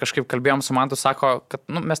 Ir kažkaip kalbėjom su Mantu, sako, kad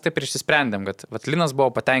mes taip ir išsisprendėm, kad Linas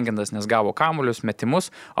buvo patenkintas, nes gavo kamuolius,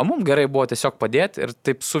 metimus, o mums gerai buvo tiesiog padėti ir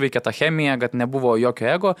taip suveikė tą chemiją, kad nebuvo jokio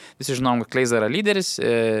ego. Visi žinom, kad Kleiza yra lyderis,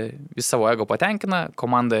 jis savo ego patenkina,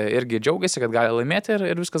 komanda irgi džiaugiasi, kad gali laimėti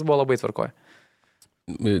ir viskas buvo labai tvarkoje.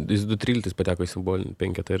 Jis 2-13 pateko į simbolinį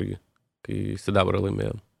 5 irgi, kai sidabrą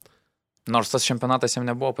laimėjo. Nors tas čempionatas jam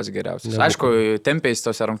nebuvo pats geriausias. Aišku, tempėjais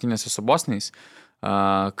tose rungtynėse su bosniais,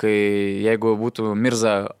 kai jeigu būtų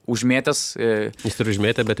Mirza užmėtęs... Jis turi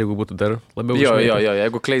užmėtę, bet jeigu būtų dar labiau užmėtę. Jo,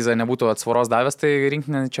 jeigu Kleiza nebūtų atsvaros davęs, tai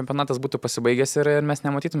rinktinė čempionatas būtų pasibaigęs ir mes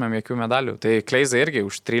nematytumėm jokių medalių. Tai Kleiza irgi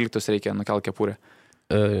už 13 reikia nukelti kepurę.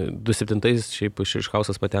 2-7 šiaip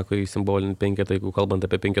Šiškauskas pateko į simbolinį 5, jeigu kalbant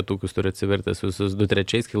apie 5 turi atsivertęs visus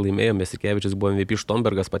 2-3, kai laimėjo, Mesikevičius buvo MVP,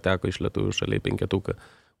 Štombergas pateko iš lietuvių šaliai 5.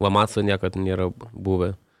 Lamatso niekad nėra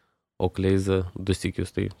buvę, o Kleiza 2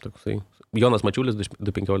 sykius, tai toksai. Jonas Mačiulis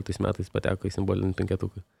 2015 metais pateko į simbolinį 5.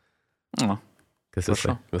 Kas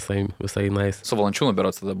visai nice. Su Valančiūnu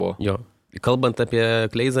berods tada buvo. Jo. Kalbant apie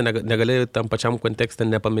Kleizą, negali tam pačiam kontekste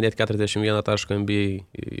nepaminėti 41 tašką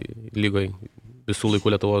NBA lygoje. Visų laikų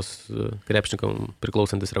Lietuvos krepšininkam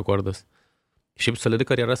priklausantis rekordas. Šiaip solidi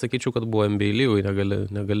karjera, sakyčiau, kad buvo NBA lygoje,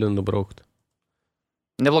 negali nubraukti.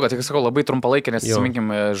 Nebloga, tik sakau, labai trumpalaikė, nes atsiminkim,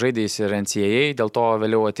 žaidė jis ir NCAA, dėl to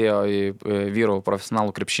vėliau atėjo į vyrų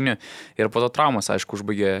profesionalų krepšinį ir po to traumas, aišku,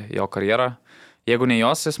 užbaigė jo karjerą. Jeigu ne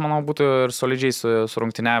jos, jis, manau, būtų ir solidžiai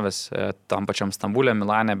surungtiniavęs tam pačiam Stambulė,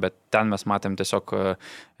 Milane, bet ten mes matėm tiesiog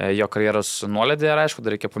jo karjeros nuoledį ir aišku,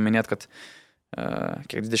 dar reikia paminėti, kad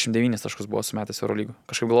kiek 29 taškus buvo sumetęs Eurolygų.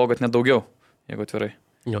 Kažkaip galvoju, kad net daugiau, jeigu atvirai.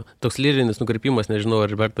 Jo, toks lyrinis nukrypimas, nežinau,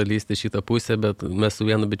 ar verta lysti šitą pusę, bet mes su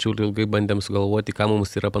vienu bičiuliu ilgai bandėm sugalvoti, ką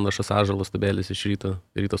mums yra panašus Ąžuolo Stubėlis iš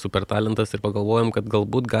ryto supertalentas ir pagalvojom, kad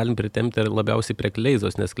galbūt galim pritemti labiausiai prie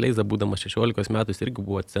Kleizos, nes Kleiza, būdamas 16 metų, jis irgi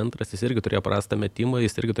buvo centras, jis irgi turėjo prastą metimą,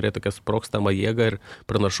 jis irgi turėjo tokią sprogstamą jėgą ir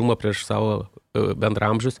pranašumą prieš savo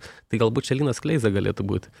bendramžius, tai galbūt čia Linas Kleiza galėtų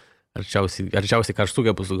būti arčiausiai ką aš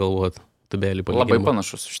sugebu sugalvoti. Tubelį Labai palyginimą.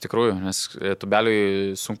 panašus, iš tikrųjų, nes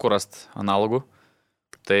Tubeliui sunku rasti analogų.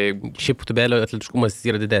 Tai Šiaip Tubelio atletiškumas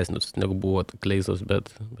yra didesnis, negu buvo Kleizos,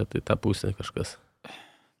 bet į tą pusę kažkas.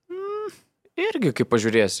 irgi, kaip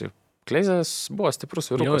pažiūrėsi, Kleizas buvo stiprus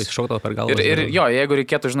Jo, vyrukas. jis šaukdavo per galvą. Ir jo, jeigu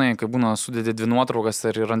reikėtų, žinai, kai būna sudėti 2 nuotraukas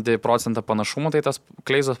ir randi procentą panašumų, tai tas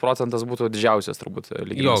Kleizos procentas būtų didžiausias, turbūt, Jo,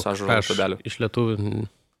 lyginant su Ąžuolo Tubeliu. iš lietuvių.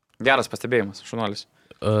 Geras pastebėjimas, šunuolis.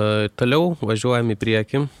 Toliau važiuojam į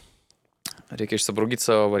priekį. Reikia išsibraugyti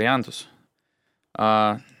savo variantus.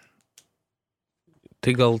 A,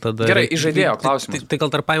 Tai gal tada... Gerai, iš žaidėjo klausimas. Tai gal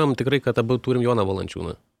tarp paimam tikrai, kad abu turim Joną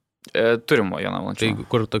Valančiūną. Turimo Joną Tai Valančiūną.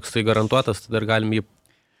 kur toksai garantuotas, tai dar galim jį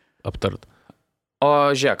aptart. O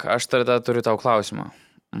žiūrėk, aš tada turiu tau klausimą.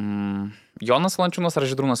 Jonas Valančiūnas ar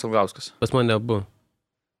Žydrūnas Ilgauskas? Pas mane abu.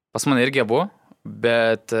 Pas mane irgi abu,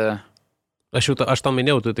 bet Aš tau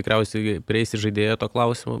minėjau, tu tikriausiai prieisi žaidėjo to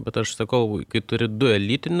klausimo, bet aš sakau, kai turi 2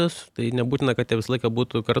 elitinius, tai nebūtina, kad jie visą laiką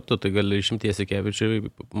būtų kartu, tai gali išimti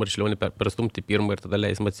Jasikevičiui, Marčiulionį perstumti pirmą ir tada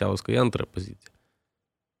leis Macijauską į antrą poziciją.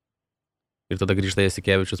 Ir tada grįžta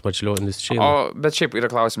Jasikevičius, Marčiulionis čia. Bet šiaip yra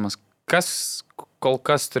klausimas, kas kol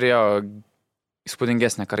kas turėjo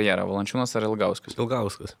įspūdingesnę karjerą, Valančiūnas ar Ilgauskas?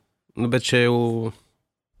 Ilgauskas. Nu, bet čia jau...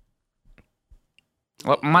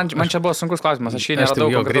 Man čia buvo sunkus klausimas, aš jį neradau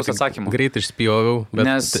konkretaus atsakymų. Greit išspjoviau, bet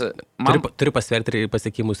Nes turi pasverti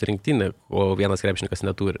pasiekimus rinktinę, o vienas krepšininkas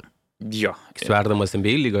neturi. Jo. Sverdamas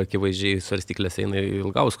NBA lygą, akivaizdžiai svarstyklės eina į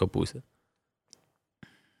Ilgausko pusę.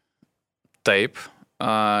 Taip,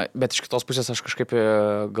 bet iš kitos pusės aš kažkaip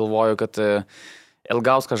galvoju, kad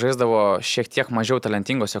Ilgauskas žaisdavo šiek tiek mažiau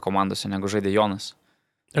talentingose komandose, negu žaidė Jonas.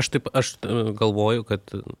 Aš galvoju,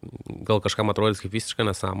 kad gal kažkam atrodys kaip visiškai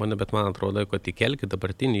nesąmonė, bet man atrodo, kad įkelkit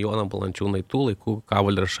dabartinį Joną Valančiūną į tų laikų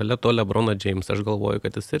kavalį ir šalia to LeBroną James. Aš galvoju,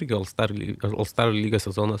 kad jis irgi All-Star lygą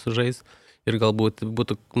sezoną sužais ir galbūt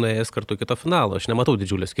būtų nuėjęs kartu kito finalo. Aš nematau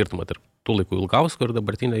didžiulio skirtumą tarp tų laikų Ilgausko ir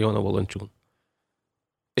dabartinio Joną Valančiūną.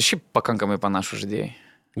 Šiaip pakankamai panašų žaidėjai.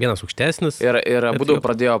 Vienas aukštesnis. Ir abudu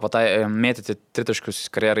pradėjo mėtyti tritaškius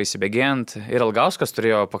karjerą įsibėgėjant. Ir Ilgauskas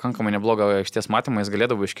turėjo pakankamai neblogą aikštės matymą, jis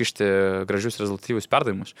galėdavo iškišti gražius rezultatyvius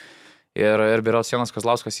perdavimus. Ir berods Jonas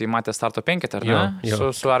Kazlauskas jį matė starto 5, ar ne? Jo.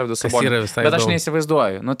 Su Arvydu Saboniu. Bet aš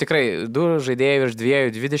neįsivaizduoju. Nu tikrai, 2 žaidėjai virš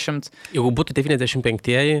 2-20. Jeigu būtų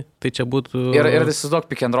 95-ieji, tai čia būtų... Ir įsivaizduok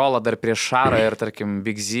pick and rollą dar prieš Šarą ir, tarkim,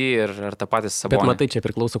 Big Z ir tą patį Sabonį. Bet matai, čia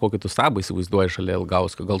priklauso, kokį tu sabą įsivaizduoji šalia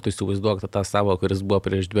Ilgausko. Gal tu įsivaizduok tą sabą, kuris buvo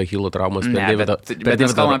prieš 2 kilo traumos. Bet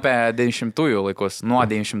mes kalbame apie 90-ųjų laikus, nuo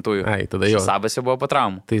 90-ųjų. Ai, tada jo. Sabas jau buvo po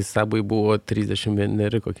traumų. Tai sabai buvo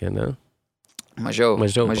 31 kokie, ne? Mažiau.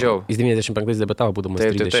 Jis 95 debutavo, būdamas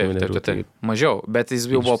 30. Taip. Mažiau, bet jis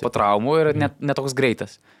jau buvo po traumų ir netoks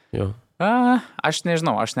greitas. Jo. Aš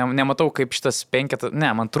nežinau, aš nematau, kaip šitas 5,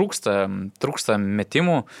 man trūksta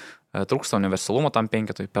metimų, trūksta universalumo tam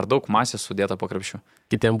 5, per daug masės sudėta po krepšių.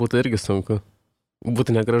 Kitiem būtų irgi sunku.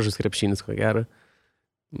 Būtų negražus krepšinis, ko gero.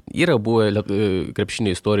 Yra buvę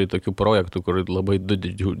krepšinio istorijų tokių projektų, kur labai 2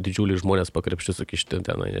 didžiuliai žmonės po krepšių sukišti.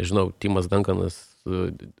 Ten, nežinau, Timas Duncanas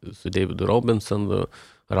su Davidu Robinsonu,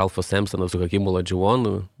 Ralfas Sampsonas su Hakimu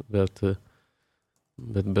Olajuwonu, bet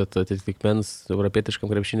atitikmens europietiškam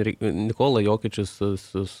krepšiniui Nikola Jokičius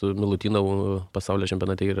su Milutinovu pasaulio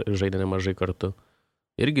čempionate žaidė nemažai kartu.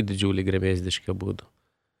 Irgi didžiuliai gremėzdiški būdų.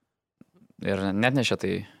 Ir net nešia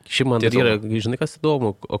tai... Šiaip man yra, žinai, kas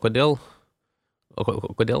įdomu, o kodėl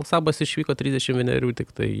Sabas išvyko 31 tik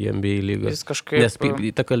tai į NBA lygą? Jis kažkaip... Nes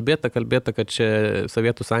ta kalbėta, kad čia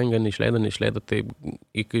Sovietų sąjunga neišleido, tai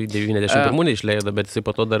iki 91 neišleido, bet jisai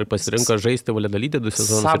po to dar pasirinko žaisti Valėdalytę 2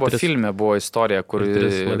 sezonus. Sabo filme buvo istorija, kur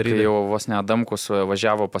jau vos ne Adamkus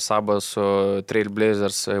važiavo pas Sabą su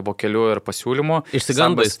Trailblazers vokeliu ir pasiūlymu.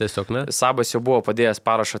 Išsigando jis tiesiog, ne? Sabas jau buvo padėjęs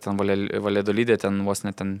parašą ten Valėdalytę, ten vos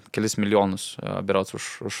ne ten kelis milijonus berods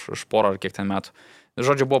už porą ar kiek ten metų.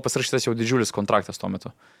 Žodžiu, buvo pasirašytas jau didžiulis kontraktas tuo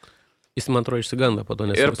metu. Jis, man atrodo, išsigando po to,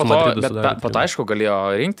 nes... Ir po to, aišku, galėjo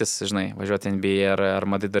rinktis, žinai, važiuoti NBA ar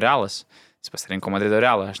Madrido Realas. Jis pasirinko Madrido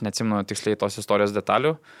Realą. Aš neatsimenu tiksliai tos istorijos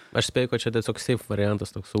detalių. Aš spėjau, kad čia tiesiog safe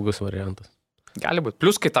variantas, toks saugus variantas. Gali būti.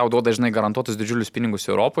 Plius, kai tau duoda, žinai, garantuotus didžiulius pinigus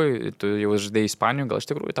Europai, tu jau žaidėjai Ispanijų, gal iš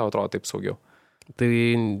tikrųjų tau atrodo taip saugiau. Tai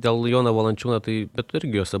dėl Jono Valančiūno, bet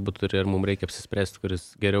irgi jos abu turi, ir mums reikia apsispręsti, kuris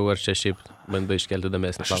geriau, ar čia šiaip bandai iškelti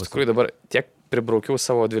įdomesnį klausimą. Aš iš tikrųjų dabar tiek pribraukiau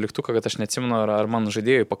savo 12, kad aš neatsimenu, ar man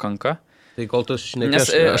žaidėjui pakanka. Tai kol tu šneki,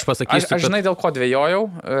 aš pasakysiu, aš žinai, dėl ko dvejojau,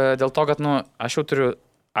 dėl to, kad, aš jau turiu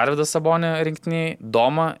Arvydą Sabonį rinktiniai,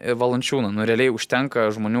 Domą ir Valančiūną. Realiai užtenka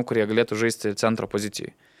žmonių, kurie galėtų žaisti centro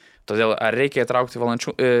pozicijai. Todėl ar reikia įtraukti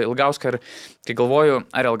Ilgauską ir kai galvoju,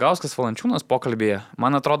 ar Ilgauskas Valančiūnas pokalbėje,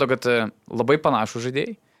 man atrodo, kad labai panašų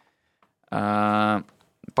žaidėjai.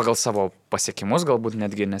 pagal savo pasiekimus galbūt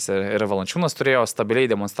netgi, nes ir Valančiūnas turėjo, stabiliai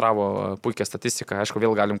demonstravo puikią statistiką. Aišku,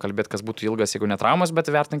 vėl galim kalbėti, kas būtų ilgas, jeigu ne traumas,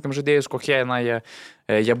 bet vertinkim žaidėjus, kokie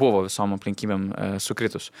jie buvo visom aplinkybėm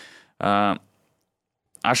sukritus.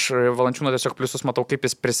 Aš Valančiūno tiesiog pliusus matau, kaip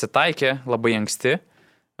jis prisitaikė labai anksti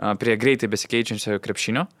prie greitai besikeičiančio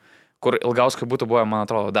krepšinio, kur Ilgauskui būtų buvę, man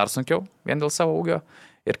atrodo, dar sunkiau, vien dėl savo ūgio.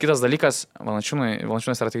 Ir kitas dalykas,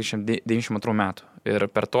 Valančiūnas yra 92 metų. Ir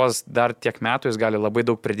per tuos dar tiek metų jis gali labai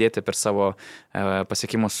daug pridėti per savo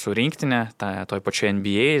pasiekimus su rinktinė, toj pačioj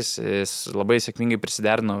NBA, jis labai sėkmingai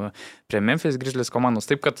prisiderino prie Memphis Grizzlies komandos.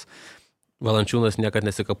 Taip, kad Valančiūnas niekad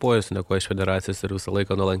nesikapojus nieko iš federacijos ir visą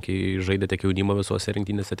laiką nuolankiai žaidė tiek jaunimo visose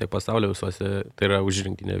rinktinėse, tiek pasaulio visose, tai yra už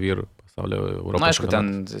rinktinę vyrų pasaulio Europos. Na, aišku,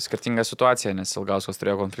 ten skirtinga situacija, nes Ilgauskas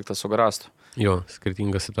turėjo konfliktą su Garastu. Jo,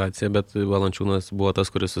 skirtinga situacija, bet Valančiūnas buvo tas,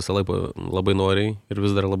 kuris visą laiką labai noriai ir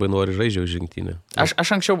vis dar labai nori žaidžia už rinktinę. Aš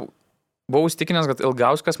anksčiau buvau įstikinęs, kad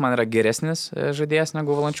Ilgauskas man yra geresnis žaidėjas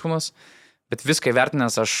negu Valančiūnas, bet viską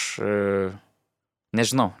įvertinęs aš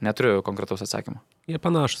nežinau, neturiu konkretaus atsakymą. Jie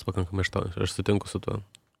panašus pakankamai iš to, aš sutinku su tuo.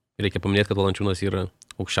 Reikia paminėti, kad Valančiūnas yra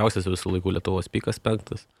aukščiausias visų laikų Lietuvos pikas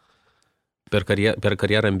 5. Per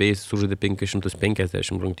karjerą NBA sužaidė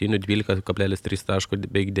 550 rungtynių, 12,3 taško,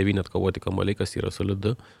 beveik 9 atkovoti kamuoliai, kas yra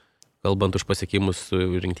solidu. Kalbant už pasiekimus su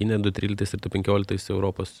rinktinė 2013 ir 2015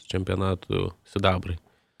 Europos čempionatų sidabrai.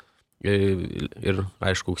 Ir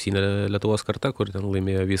aišku, auksinė Lietuvos karta, kur ten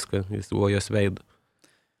laimėjo viską, jis buvo jos veidu.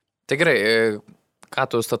 Tai gerai, ką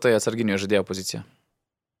tu statai atsarginio žaidėjo poziciją?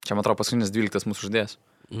 Čia, man atrodo, paskutinis 12 mūsų žaidėjas.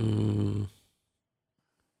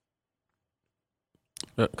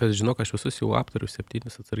 Kas žinok, aš visus jau aptariu 7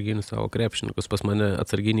 atsarginius savo krepšininkus. Pas mane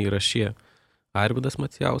atsarginiai yra šie: Arvydas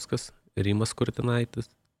Macijauskas, Rimas Kurtinaitis,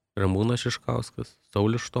 Ramūnas Šiškauskas,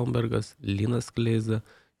 Saulius Štombergas, Linas Kleiza,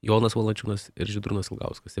 Jonas Valančiūnas ir Žydrūnas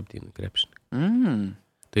Ilgauskas. 7 krepšininkai.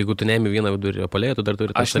 Tai jeigu tu neimi vieną vidurio puolėją, tu dar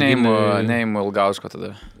turi... Aš neimu Ilgausko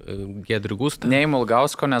tada. Giedrių Gustą. Neimu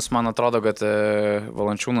Ilgausko, nes man atrodo, kad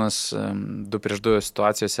Valančiūnas 2-2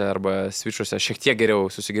 situacijose arba svičiuose šiek tiek geriau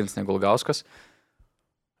susigins negu Ilgauskas.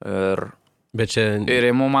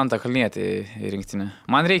 Ir imu Mantą Kalnietį į rinktinę.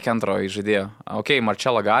 Man reikia antro žaidėjo. Ok,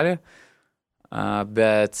 Marčelą gali,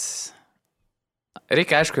 bet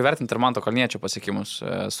reikia, aišku, įvertinti ir Manto Kalniečio pasiekimus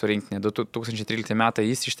su rinktinė. 2013 metai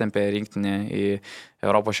jis ištempė rinktinę į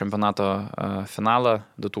Europos čempionato finalą,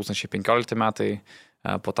 2015 metai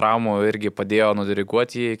po traumų irgi padėjo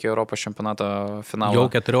nudiriguoti iki Europos čempionato finalo. Jau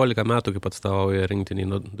 14 metų, kaip atstovauja rinktinį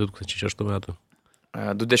nuo 2006 metų.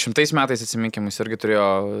 2010 metais, atsiminkim, jis irgi turėjo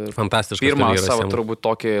pirmą savo turbūt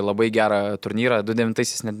tokį labai gerą turnyrą. 2009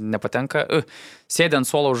 jis nepatenka. Sėdė ant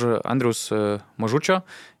suolo už Andriaus Mažučio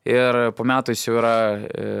ir po metų jis jau yra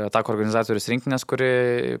atako organizatorius rinktinės,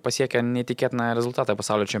 kuri pasiekė neįtikėtiną rezultatą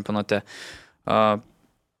pasaulio čempionate.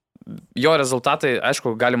 Jo rezultatai,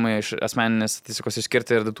 aišku, galima iš asmeninės statistikos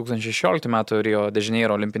išskirti ir 2016 metų Rio de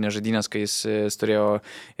Janeiro olimpinės žaidynės, kai jis turėjo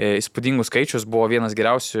įspūdingus skaičius, buvo vienas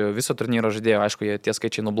geriausių viso turnyro žaidėjo. Aišku, tie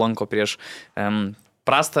skaičiai nublanko prieš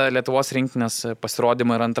prastą Lietuvos rinktinės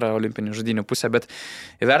pasirodymą ir antrą olimpinių žaidynių pusę, bet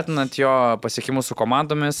įvertinant jo pasiekimus su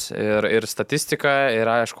komandomis ir statistiką, ir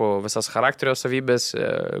aišku, visas charakterio savybės,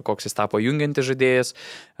 koks jis tapo jungiantis žaidėjas,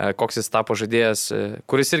 koks jis tapo žaidėjas,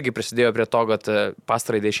 kuris irgi prisidėjo prie to, kad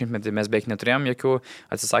pastarąjį 10-metį mes beveik neturėjom jokių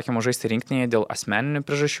atsisakymų žaisti rinktinėje dėl asmeninių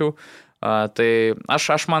priežasčių. Tai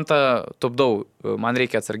aš Mantą tupdau, man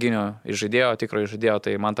reikia atsarginio žaidėjo, tikro žaidėjo,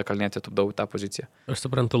 tai Mantą Kalnietį tupdau tą poziciją. Aš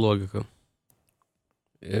suprantu logiką.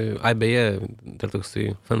 Beje, dar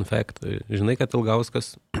toksai fun fact. Žinai, kad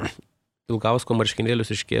Ilgausko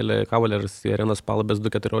marškinėlius iškėlė Cavaliers į Arenos Palabės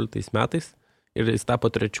 2014 metais ir jis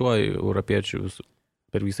tapo trečiuoju europiečiu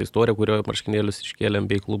per visą istoriją, kurio marškinėlius iškėlė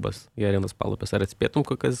NBA klubas į Arenos Palabės. Ar atspėtum,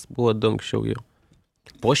 kokias buvo daug anksčiau jau?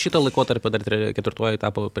 Po šito laikotarpio dar ketvirtuoju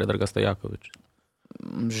tapo Predragas Stojakovičius.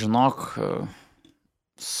 Žinok,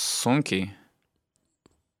 sunkiai.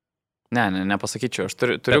 Nepasakyčiau. Aš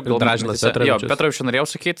turiu Dražinas Petrovičius. Petrovičių norėjau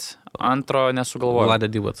sakyti, antro nesugalvojau.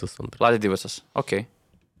 Vladė Divacas. Ok.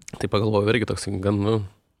 Tai pagalvojau irgi toks gan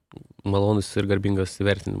malonus ir garbingas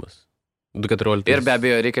įvertinimas. 2014. Ir be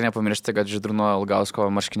abejo, reikia nepamiršti, kad Žydrūno Ilgausko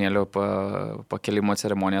marškinėlių pakelimo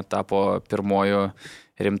ceremonija tapo pirmoju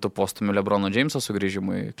rimtų postumių LeBrono Jameso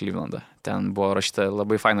sugrįžimui į Clevelandą. Ten buvo rašyta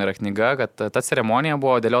labai faina yra knyga, kad ta ceremonija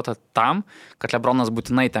buvo dėliota tam, kad LeBronas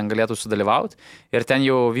būtinai ten galėtų sudalyvauti ir ten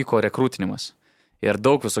jau vyko rekrutinimas. Ir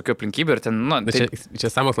daug visokių aplinkybių ir ten,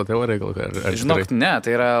 Čia sąmokslo teorija gal? Žinok, ne,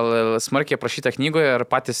 tai yra smarkiai aprašyta knygoje ir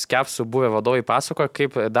patys Kepsų buvę vadovai pasakojo,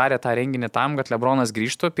 kaip darė tą renginį tam, kad LeBronas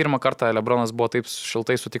grįžtų. Pirmą kartą LeBronas buvo taip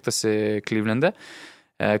šiltai sutiktas į Clevelande.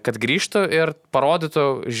 kad grįžtų ir parodytų,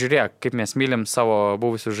 žiūrėk, kaip mes mylim savo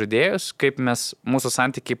buvusius žaidėjus, kaip mūsų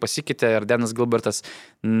santykiai pasikeitė ir Denis Gilbertas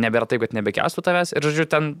nebėra taip, kad nebekęstų tavęs. Ir, žodžiu,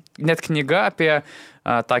 ten net knyga apie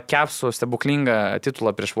tą Capsų stebuklingą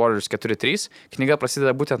titulą prieš Warriors 4-3. Knyga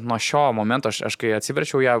prasideda būtent nuo šio momento. Aš kai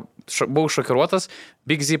atsiverčiau ją, buvau šokiruotas,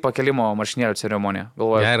 Big Z pakelimo marškinėlių ceremonija.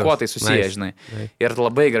 Galvoju, kuo tai susiję, žinai. Ir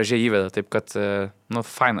labai gražiai įveda, taip kad,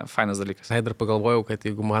 fainas dalykas. Dar pagalvojau, kad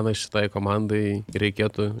jeigu mano šitai komandai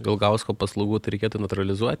reikėtų Ilgausko paslaugų, tai reikėtų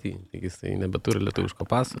naturalizuoti, taigi jisai nebeturi lietuviško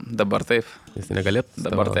paso. Dabar taip. Jis negalėtų.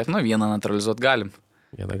 Dabar taip, vieną naturalizuoti galim.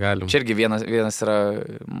 Vieną galim. Čia irgi vienas yra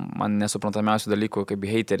man nesuprantamiausių dalykų, kaip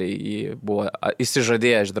heiteriai buvo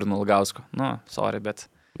įsižadėję iš Darno Ilgausko. Sorry, bet...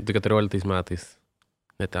 2014 metais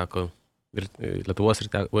neteko Lietuvos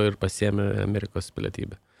ir pasiėmė Amerikos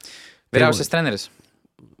pilietybę. Vyriausias treneris.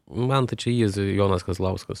 Man tai čia jis, Jonas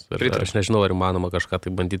Kazlauskas. Aš nežinau, ar įmanoma kažką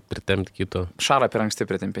tai bandyti pritemti kito. Šarą per anksti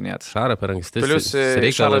pritempinėti. Šarą per anksti. Plius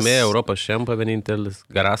reikia laimėjo Europos čempą vienintelis.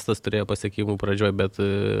 Garastas turėjo pasiekimų pradžioj, bet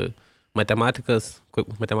matematikos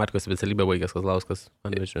specialybę baigęs Kazlauskas,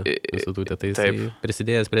 Andriečio institutė. Tai jis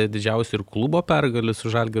prisidėjęs prie didžiausių ir klubo pergalių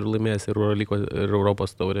su Žalgiriu laimėjęs ir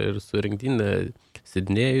Europos taurę ir su rinktinė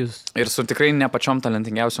Sidnėjus. Ir su tikrai ne pačiom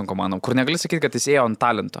talentingiausiom komandom, kur negali sakyti, kad jis ėjo ant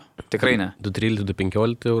talento. Tikrai ne.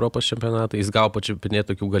 2013-2015 Europos čempionatai. Jis gavo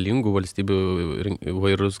pačiupinėti tokių galingų valstybių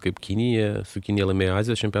vairus kaip Kinija. Su Kinija laimėjo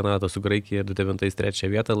Azijos čempionatą, su Graikija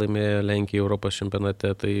 2009-2003 vietą laimėjo Lenkija Europos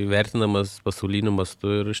čempionate. Tai vertinamas pasauliniu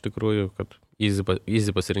mastu ir iš tikrųjų, kad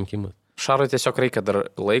easy pasirinkimas. Šarui tiesiog reikia dar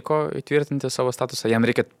laiko įtvirtinti savo statusą. Jam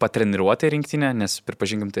reikia patreniruoti rinktinę, nes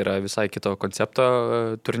pripažinkim, tai yra visai kito koncepto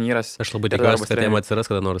turnyras. Aš labai tikiuosi, kad jam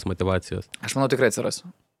atsiras kada nors motyvacijos. Aš manau, tikrai atsiras.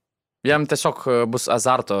 Jam tiesiog bus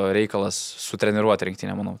azarto reikalas sutreniruoti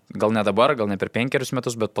rinktinę, manau. Gal ne dabar, gal ne per 5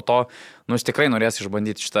 metus, bet po to, jis tikrai norės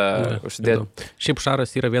išbandyti šitą užsidėti. Šiaip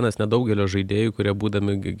Šaras yra vienas nedaugelio žaidėjų, kurie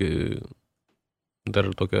būdami dar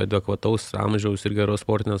tokio adekvataus amžiaus ir geros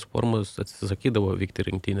sportinės formos atsisakydavo vykti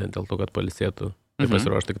rinktinę dėl to, kad pailsėtų ir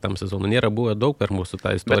pasiruošti kitam sezonui. Nėra buvę daug per mūsų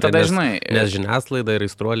tą istoriją, bet tada, nes žiniasklaida ir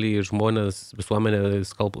aistruoliai žmonės, visuomenė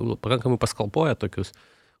pakankamai paskalpoja tokius,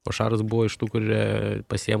 o Šaras buvo iš tų, kurie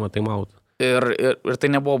pasiema taimautų. Ir tai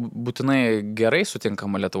nebuvo būtinai gerai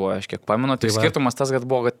sutinkama Lietuvoje, aš kiek pamenu. Tik skirtumas tas, kad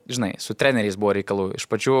buvo, su treneriais buvo reikalų. Iš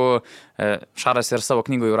pačių Šaras ir savo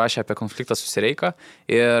knygoje rašė apie konfliktą su Sireika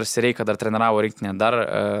ir Sireika dar treniravo rinktinę dar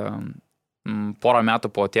porą metų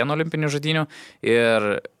po Atėnų olimpinių žaidynių ir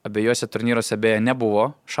abiejose turnyruose beje nebuvo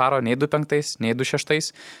Šaro, nei 2005, nei 2006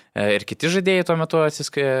 ir kiti žaidėjai tuo metu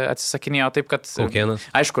atsisakinėjo taip, kad Kaukėnas.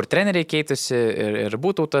 Aišku, ir treneriai keitėsi, ir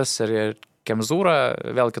Būtautas, ir Kemzūra,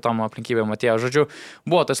 vėl kitom aplinkybėm atėjo. Žodžiu,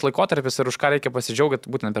 buvo tas laikotarpis ir už ką reikia pasidžiaugti,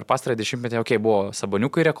 būtent per pastarąjį dešimtmetį, buvo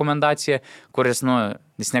Saboniukui rekomendacija, kuris,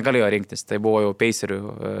 jis negalėjo rinktis. Tai buvo jau peiserių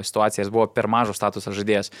situacija, jis buvo per mažo statuso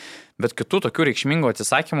žaidėjas. Bet kitų tokių reikšmingų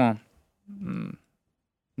atsisakymų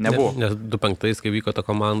nebuvo. Nes 2005, kai vyko ta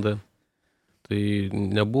komanda, tai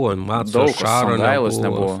nebuvo. Daug Šaro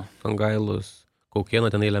nebuvo. Sangailus, Kaukėno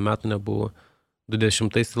ten eilę metų nebuvo.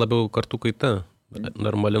 20 labiau kartų kaita.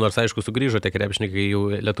 Normali, nors aišku sugrįžo tie krepšininkai, jau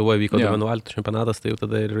Lietuvoje vyko 11 čempionatas, tai jau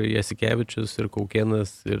tada ir Jasikevičius, ir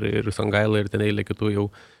Kaukėnas, ir Sangaila, ir ten eilė kitų jau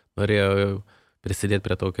norėjo prisidėti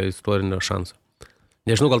prie tokio istorinio šanso.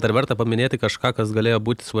 Nežinau, gal dar verta paminėti kažką, kas galėjo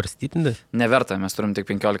būti svarstytinė? Neverta, mes turim tik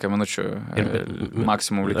 15 minučių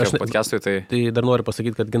maksimum likio podcastui. Tai dar noriu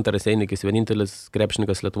pasakyti, kad Gintaras Einikis vienintelis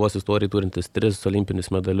krepšininkas Lietuvos istorijai turintis 3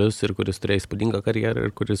 olimpinius medalius ir kuris turėjo įspūdingą karjerą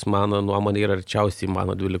ir kuris mano nuomonė yra arčiausiai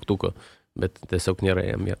mano 12-ko. Bet tiesiog nėra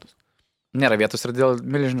jam vietos. Nėra vietos ir dėl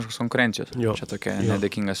milžiniškos konkurencijos. Čia tokia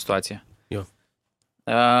nedėkinga situacija.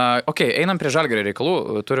 Einam prie Žalgirio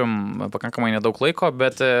reikalų. Turim pakankamai nedaug laiko,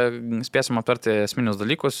 bet spėsim aptarti esminius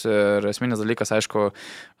dalykus. Ir esminis dalykas, aišku,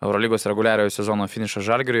 Eurolygos reguliariojo sezono finišas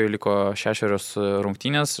Žalgiriui. Liko 6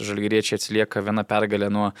 rungtynės. Žalgiriečiai atsilieka viena pergalė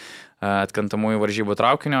nuo atkantamųjų varžybų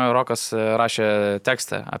traukinio. Rokas rašė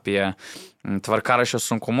tekstą apie tvarkaraščio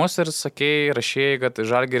sunkumus ir rašėjai, kad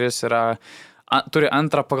Žalgiris turi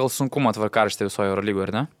antrą pagal sunkumą tvarkaraštį visoje Eurolygoje,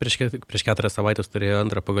 ar ne? Prieš 4 savaitės turėjo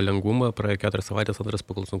antrą pagal lengvumą, praėjo 4 savaitės antras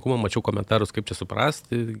pagal sunkumą, mačiau komentarus, kaip čia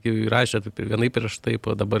suprasti, rašė vienai prieš taip,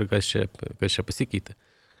 o dabar kas čia pasikeitė.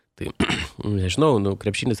 Tai nežinau,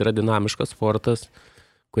 krepšinis yra dinamiškas sportas,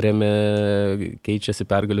 kuriame keičiasi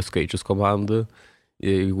pergalių skaičius komandų.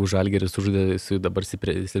 Jeigu Žalgiris sužaidė su dabar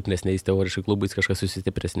silpnesniais teoriškai klubais, kažkas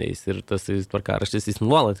sustipresniais. Ir tas tvarkaraštis jis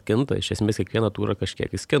nuolat kinta, iš esmės kiekvieną turą kažkiek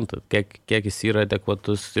jis kinta. Kiek jis yra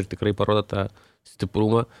adekvatus ir tikrai parodo tą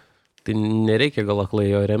stiprumą, tai nereikia gal aklai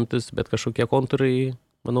jo remtis, bet kažkokie kontūrai,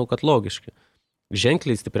 manau, kad logiški.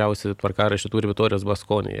 ženkliai stipriausi tvarkaraštį turi Vitorijos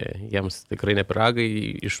Baskonija. Jiems tikrai nepiragai,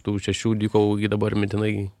 iš tų 6 dvikovų dabar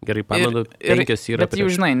mintinai gerai pamenu, 5 yra. Bet jau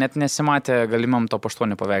žinai, net nesimatė galimam top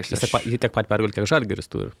 8 paveikslės. Jie tiek pat pergalių, kiek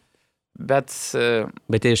Žalgiris turi. Bet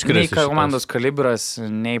jie iškris. Nei komandos kalibras,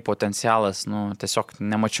 nei potencialas, tiesiog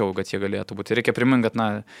nemačiau, kad jie galėtų būti. Reikia priminti,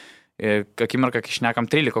 kad, akimirką, kai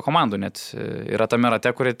šnekam 13 komandų net. Yra tame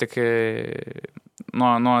rate, kurie tik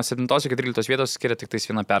nuo 7 iki 13 vietos skiria tik tais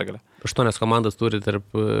vieną pergalę. 8 komandos turi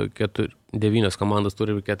 9 komandos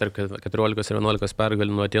turi 14 ir 11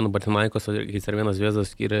 pergalių, nuo Atėnų Panathinaikos iki Cervėnos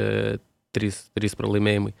Zvezdos skiria 3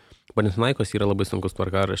 pralaimėjimai. Panathinaikos yra labai sunkus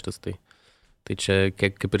tvarkaraštis, tai čia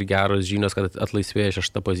kaip ir geros žinios, kad atlaisvėja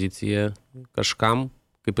 6 pozicija kažkam,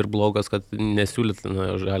 kaip ir blogas, kad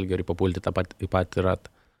nesiūlytina Žalgiriui papulti į patį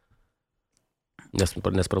ratą. Nes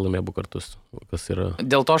pralaimėjo 2 kartus. Kas yra...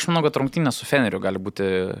 Dėl to aš manau, kad rungtynės su Feneriu gali būti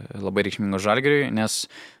labai reikšmingos Žalgiriui, nes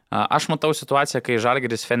aš matau situaciją, kai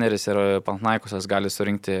Žalgiris, Feneris ir Panathinaikosas gali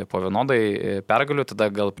surinkti po vienodai pergalių, tada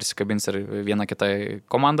gal prisikabins ir vieną kitą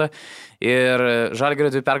komandą. Ir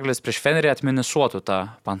Žalgirio 2 pergalės prieš Fenerį atminisuotų tą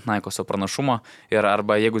Panathinaikoso pranašumą ir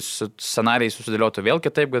arba jeigu scenarijai susidėliotų vėl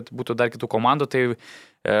kitaip, kad būtų dar kitų komandų, tai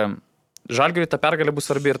Žalgiriui ta pergalė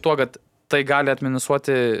bus svarbi ir tuo, kad tai gali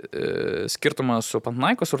atminisuoti skirtumą su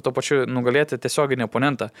Panathinaikosu ir to pačiu nugalėti tiesioginį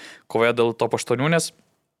oponentą kovoje dėl top 8, nes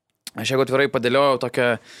aš jeigu atvirai padėliojau tokią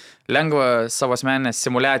lengvą savo asmeninę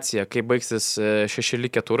simulaciją, kaip baigsis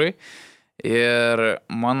 6 turai ir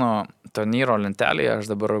mano turnyro lentelėje,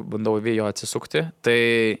 aš dabar bandau jo atsisukti,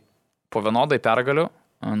 tai po vienodai pergalių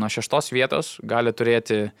nuo 6 vietos gali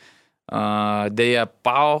turėti dėja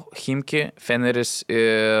Pau, Chimki, Feneris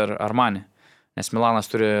ir Armani. Nes Milanas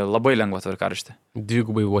turi labai lengvą tvarkaraštį.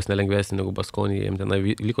 2 vos nelengvesnį negu Baskonija. Jiems ten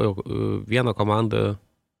liko viena komanda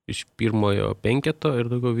iš pirmojo 5 ir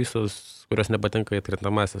daugiau visos, kurios nepatenka į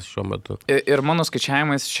atkrintamąsias šiuo metu. Ir mano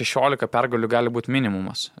skaičiavimais 16 pergalių gali būti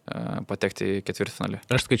minimumas patekti į ketvirtfinalį.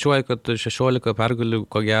 Aš skaičiuoju, kad 16 pergalių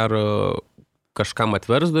ko gero kažkam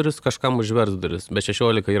atvers duris, kažkam užvers duris. Bet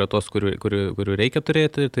 16 yra tos, kurių reikia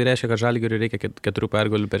turėti. Tai reiškia, kad Žalgiriui reikia 4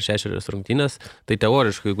 pergalių per 6 rungtynes. Tai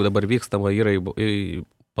teoriškai, jeigu dabar vykstama yra į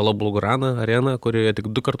Palabluguraną areną, kurioje tik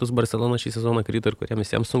 2 kartus Barcelona šį sezoną krito ir kuriems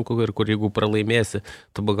visiems sunku ir kur jeigu pralaimėsi,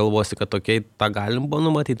 tu galvosi, kad tokiai tą galim buvo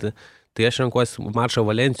numatyti. Tai aš renkuosi mačą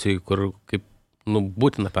Valencijai, kur kaip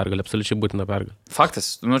būtina pergalė, absoliučiai būtina pergalė.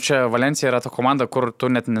 Faktas, čia Valencija yra ta komanda, kur tu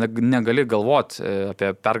net negali galvoti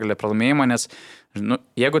apie pergalę pralaimėjimą, nes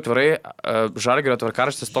jeigu tvarai Žalgirio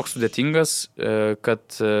tvarkaraštis toks sudėtingas,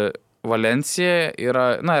 kad Valencija yra,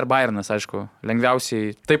 ir Bayernas, aišku,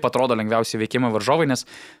 taip atrodo lengviausiai veikimo varžovai, nes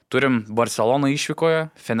turim Barceloną išvykoje,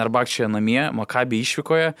 Fenerbahčę namie, Maccabi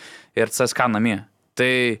išvykoje ir CSKA namie. Tai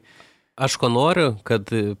aš ko noriu, kad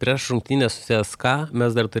prieš rungtynę su CSKA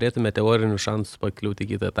mes dar turėtume teorinių šansų pakliūti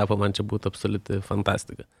į kitą etapą, man čia būtų absoliuti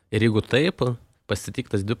fantastika. Ir jeigu taip,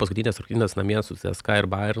 pasitiktas 2 paskutinės rungtynės namie su CSKA ir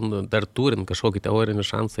Bayernu, dar turint kažkokį teorinį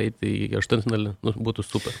šansą eiti į aštuntfinalį, būtų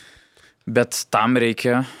super. Bet tam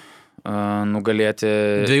reikia nugalėti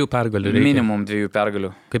 2 pergalių. Minimum 2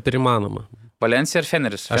 pergalių. Kaip ir įmanoma. Valencija ir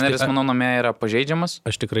Feneris. Feneris, manau, namie yra pažeidžiamas.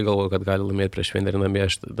 Aš tikrai galvoju, kad gali laimėti prieš Fenerį namie.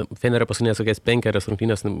 Fenerio paskutinės kokias 5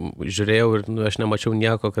 rungtynės žiūrėjau ir aš nemačiau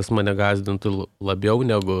nieko, kas mane gazdintų labiau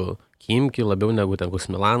negu Chimki, labiau negu ten koks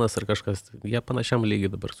Milanas ar kažkas. Jie panašiam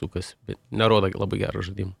lygiai dabar sukas, bet nerodo labai gerą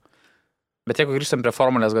žaidimą. Bet jeigu grįžtam prie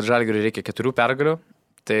formulės, kad Žalgiriui reikia 4 pergalių,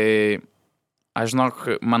 tai aš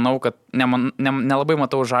manau, kad nelabai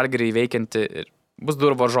matau Žalgirį įveikianti. Bus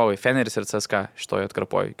 2 varžovai, Feneris ir CSKA šitoje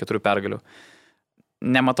atkarpoje, 4 pergalių.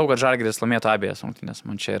 Nematau, kad Žalgiris laimėtų abiejas rungtynes.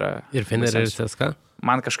 Man čia yra... Ir Feneris ir CSKA?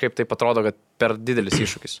 Man kažkaip taip atrodo, kad per didelis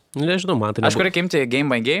iššūkis. Nežinau, man tai nebūtų... Aš reikia imti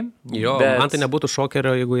game by game. Jo, man tai nebūtų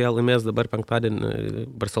šokerio, jeigu jie laimės dabar penktadienį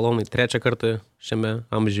Barcelonai 3 kartą šiame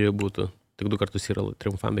amžiuje būtų. Tik 2 kartus yra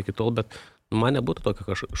triumfami iki tol, bet man nebūtų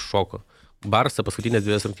tokio šoko. Barsa paskutinės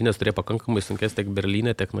 2 rungtynės turėjo pakankamai sunkės tiek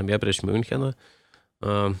Berlyne, tiek namie prieš Müncheną.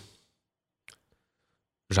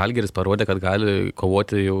 Žalgiris parodė, kad gali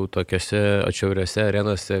kovoti jau tokiose atšiauriose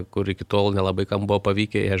arenose, kur iki tol nelabai kam buvo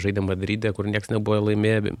pavykę. Jie žaidė Madride, kur nieks nebuvo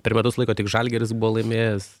laimėję. Per metus laiko tik Žalgiris buvo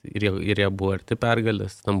laimėjęs ir jie buvo arti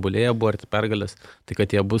pergalės. Stambulėje buvo arti pergalės. Tai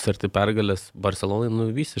kad jie bus arti pergalės Barcelonai,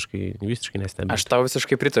 visiškai nestebėti. Aš tau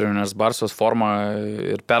visiškai pritariu, nes Barsos forma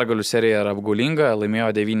ir pergalių serija yra apgaulinga. Laimėjo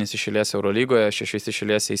 9 iš eilės Eurolygoje, 6 iš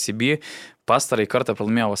eilės ACB. Pastarąjį kartą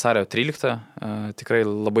pralaimėjo vasario 13, tikrai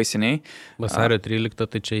labai seniai. Vasario 13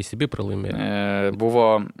 tai čia ACB pralaimėjo. Buvo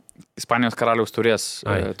Ispanijos karaliaus taurės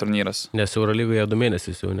turnyras. Nes Eurolygoje 2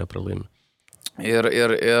 mėnesius jau nepralaimė.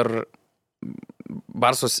 Ir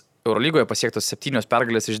Barsos Eurolygoje pasiektos 7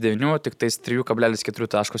 pergalės iš 9, tik tais 3,4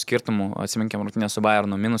 taško skirtumų, atsiminkim rungtynę su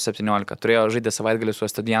Bayernu, -17. Turėjo žaidė savaitgalį su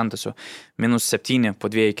Estadiantasu, -7 po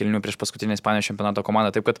 2 kėlinių prieš paskutinę Ispanijos čempionato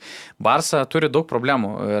komandą. Taip kad Barsa turi daug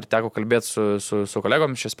problemų ir teko kalbėti su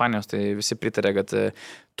kolegom iš Ispanijos, tai visi pritarė, kad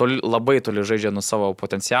labai toli žaidžia nuo savo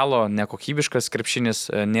potencialo, nekokybiškas krepšinis,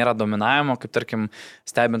 nėra dominavimo, kaip tarkim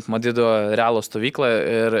stebint Madrido Realo stovyklą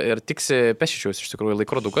ir tiksi Pešičiaus iš tikrųjų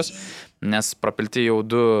laikrodukas, nes prapilti jau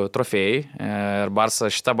 2 trofėjai ir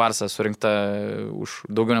šita Barsa surinkta už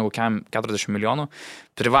daugiau negu 40 milijonų,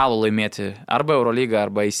 privalo laimėti arba Eurolygą,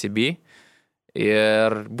 arba ACB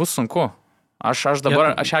ir bus sunku. Aš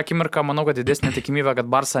dabar, šią akimirką manau, kad didesnė tikimybė, kad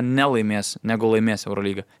Barsa nelaimės, negu laimės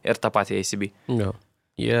Eurolygą ir tą patį ACB. Jo.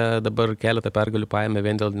 Jie dabar keletą pergalių paėmė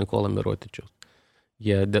vien dėl Nikola Mirotičiaus.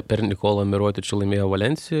 Jie per Nikolą Mirotičių laimėjo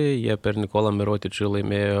Valencijoje, jie per Nikolą Mirotičių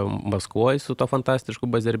laimėjo Maskvoje su to fantastišku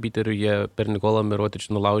bazerbiteriu, jie per Nikolą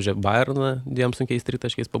Mirotičių nulaužė Bayerną 2 sunkiais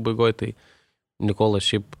tritaškiais pabaigoje, tai Nikolas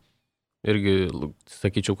šiaip irgi,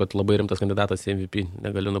 sakyčiau, kad labai rimtas kandidatas į MVP,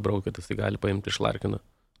 negaliu nubraukti, kad jis gali paimti iš Larkino,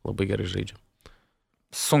 labai gerai žaidžia.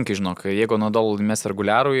 Sunkiai žinok, jeigu Nadal laimės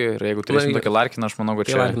reguliarui ir jeigu turėsim tokį Larkiną, aš manau, kad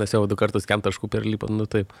čia... Larkinas jau 2 kartus kem taškų per lypą, nu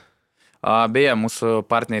taip. Beje, mūsų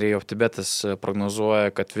partneriai OptiBetas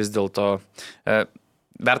prognozuoja, kad vis dėlto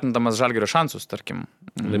vertindamas Žalgirio šansus, tarkim,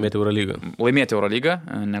 laimėti Eurolygą. Laimėti Eurolygą,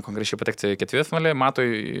 ne konkrečiai patekti ketvirtfinalį, mato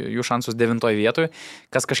jų šansus 9 vietoje,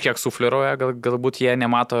 kas kažkiek sufliruoja, galbūt jie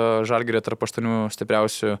nemato Žalgirio tarp 8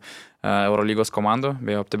 stipriausių Eurolygos komandų.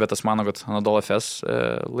 Beje, OptiBetas mano, kad Anadolu Efes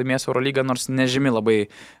laimės Eurolygą, nors nežymi labai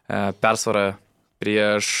persvara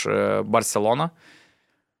prieš Barceloną,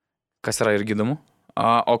 kas yra irgi įdomu.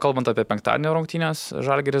 O kalbant apie penktadienio rungtynės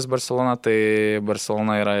Žalgiris Barcelona, tai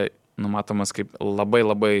Barcelona yra numatomas kaip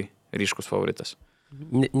labai ryškus favoritas.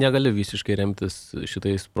 Negali visiškai remtis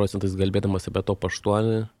šitais procentais galbėdamas apie top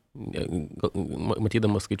 8,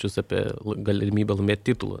 matydamas skaičius apie galimybę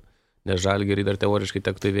laimėti titulą, nes Žalgiriui dar teoriškai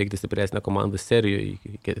tektų įveikti stipresnę komandą serijoje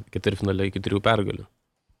ketvirtfinalio iki 3 pergalių.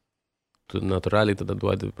 Tu natūraliai tada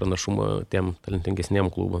duodi pranašumą tiem talentingesniem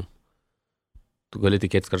klubam. Tu gali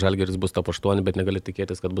tikėtis, kad Žalgiris bus top 8, bet negali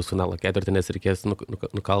tikėtis, kad bus finalo ketvirtį, nes reikės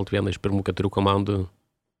nukalt vieną iš pirmų 4 komandų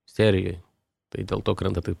serijai. Tai dėl to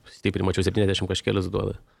krenta taip stipriai, mačiau 70 kažkėlis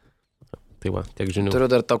duoda. Tai va, tiek žinių. Turiu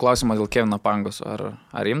dar tau klausimą dėl Kevino Pangos.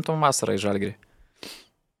 Ar imtum vasarą į Žalgirį?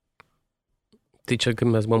 Tai čia,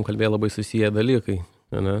 kaip mes buvom kalbėję, labai susiję dalykai,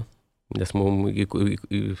 ne? Nes mums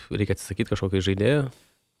reikia atsisakyti kažkokio žaidėjo.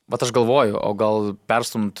 Bet aš galvoju, o gal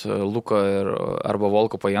perstumt Luką arba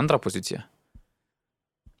Volkopą į 2 poziciją?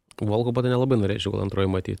 Volkopą tai nelabai norėčiau gal antroji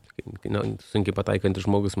matyti. Sunkiai pataikantis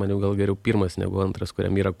žmogus, man jau gal geriau pirmas negu antras,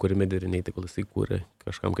 kuriam yra kūrimi deriniai, tai kol jisai kūrė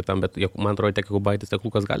kažkam kitam, bet man atrodo, tiek Kubaitis, tiek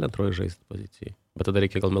Lukas gali antroji žaisti pozicijai. Bet tada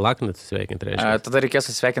reikia gal Milaknį atsisveikinti, reiškia. Tada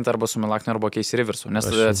reikės atsisveikinti arba su Milakniu, arba Casey Riversu, nes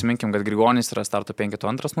tada atsiminkim, kad Grigonis yra starto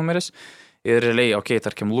 5-2 numeris ir realiai,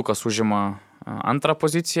 tarkim, Lukas užima 2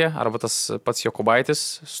 poziciją, arba tas pats Jokubaitis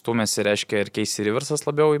stumėsi, reiškia, ir Casey Riversas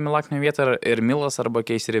labiau į Milaknio vietą, ir Milas arba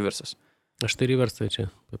Casey Riversas. Aš tai Riversą čia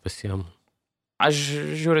pasiemu. Aš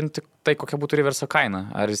žiūrint tai, kokia būtų Riverso kaina.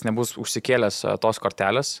 Ar jis nebus užsikėlęs tos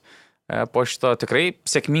kortelės po šito tikrai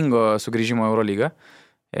sėkmingo sugrįžimo Eurolygą.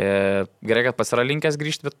 Gerai, kad pats yra linkęs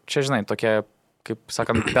grįžti, bet čia, žinai, tokie, kaip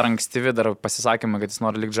sakant, per ankstyvi dar pasisakymą, kad jis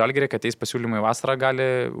nori likti Žalgirį, kad ateis pasiūlymai vasarą, gali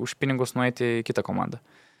už pinigus nueiti į kitą komandą.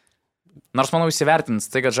 Nors, manau, įsivertins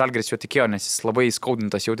tai, kad Žalgiris jo tikėjo, nes jis labai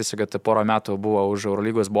įskaudintas jautėsi, kad porą metų buvo už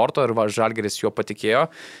Eurolygos borto ir Žalgiris juo patikėjo.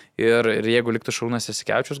 Ir jeigu liktų Šarūnas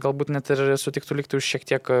Jasikevičius, galbūt net ir sutiktų likti už šiek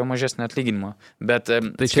tiek mažesnį atlyginimą. Bet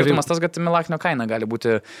tai skirtumas tas, kad Milaknio kaina gali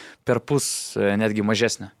būti perpus netgi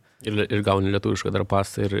mažesnė. Ir gauni lietuvišką dar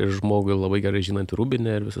pasą ir žmogui labai gerai žinantį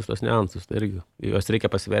rūbinę ir visus tos niuansus. Tai irgi jos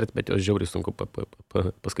reikia pasiverti, bet jos žiauriai sunku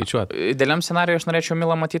paskaičiuoti. Idealiam scenariui aš norėčiau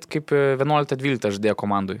Milą matyti kaip 11-12 žaidėjo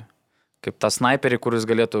komandui. Kaip tą sniperį, kuris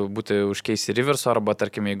galėtų būti už Casey Riverso, arba,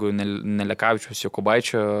 tarkim, jeigu Nelekavičiaus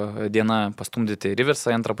Jokubaičio diena pastumdyti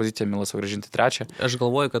Riversą į 2 poziciją, Milas sugrąžinti 3. Aš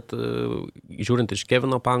galvoju, kad žiūrint iš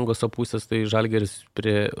Kevino Pangoso pusės, tai Žalgiris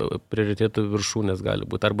prioritėtų viršūnės gali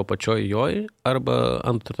būti arba pačioj joj, arba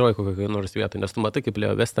antroji kokiai nors vietoj. Nes tu matai, kaip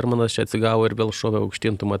Leo Westermanas čia atsigavo ir vėl šovė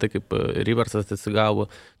aukštyn, tu matai, kaip Riversas atsigavo,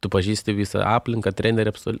 tu pažįsti visą aplinką,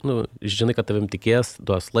 trenerį, žinai, kad tavim tikės,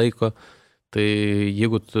 duos laiko. Tai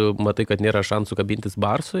jeigu tu matai, kad nėra šansų kabintis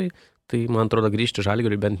Barsui, tai man atrodo grįžti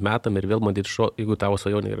Žalgiriui bent metam ir vėl matyti, jeigu tavo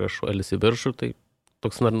svajonė yra šuolis į viršų, tai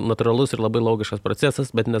toks natūralus ir labai logiškas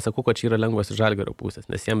procesas, bet nesakau, kad čia yra lengvas iš Žalgirio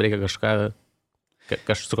pusės, nes jam reikia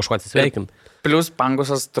su kažkuo atsisveikinti. Plus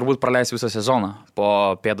Pangosas turbūt praleis visą sezoną po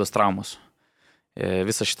pėdos traumos.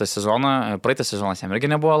 visą šitą sezoną. Praeitas sezonas jam irgi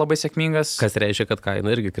nebuvo labai sėkmingas. Kas reiškia, kad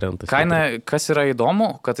kaina irgi krenta. Kaina, kas yra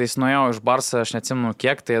įdomu, kad jis nuėjo iš Barsą, aš neatsimenu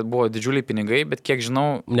kiek, tai buvo didžiuliai pinigai, bet kiek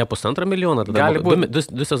žinau... Ne 1,5 milijono, tada gali būt,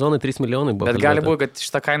 du sezonai 3 milijonai buvo. Bet gali būti, kad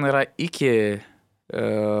šita kaina yra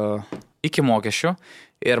iki mokesčių.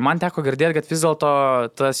 Ir man teko girdėti, kad vis dėlto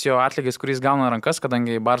tas jo atlygis, kuris gauna rankas,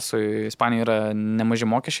 kadangi Barsui Ispanijoje yra nemaži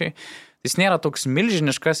mokesčiai, jis nėra toks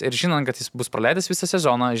milžiniškas ir žinant, kad jis bus praleidęs visą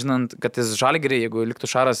sezoną, žinant, kad jis Žalgiriui, jeigu liktų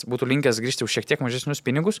Šaras, būtų linkęs grįžti už šiek tiek mažesnius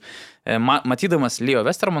pinigus, matydamas Leo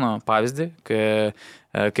Westermano pavyzdį,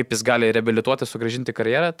 kaip jis gali reabilituoti, sugrąžinti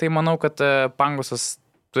karjerą, tai manau, kad Pangosas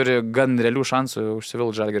turi gan realių šansų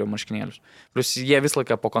užsivilti Žalgirio marškinėlius. Plius jie vis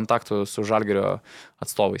laiką po kontaktų su Žalgirio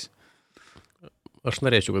atstovais. Aš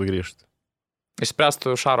norėčiau, kad grįžtų.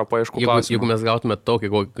 Išspręstų Šaro paieškų klausimą. Jeigu mes gautume tokį,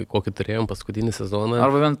 kokį turėjom paskutinį sezoną.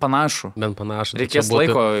 Arba bent panašų. Reikės tai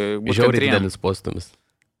laiko būti žiauriai didelis postumis.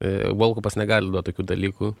 Volkopas negali duoti tokių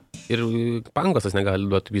dalykų. Ir Pangosas negali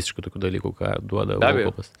duoti visiškai tokių dalykų, ką duoda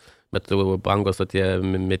Volkopas. Bet Pangoso tie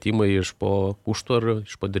metimai iš po užtvarų,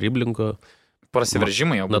 iš po driblingo.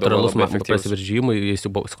 Prasiveržimai jau būdavo natūralus labai efektyvus. Prasiveržimai, jis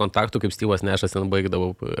jau su kontaktu, kaip Styvas Nešas ten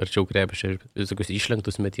baigdavo arčiau krepšio, visokius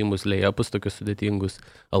išlenktus metimus, lejapus tokius sudėtingus,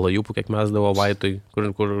 alajupų, kiek mesdavo Vaitui, kur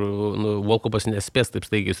Volkopas nespės taip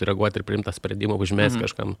staigiai sureaguoti ir priimtą sprendimą užmest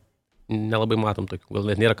kažkam. Nelabai matom tokių,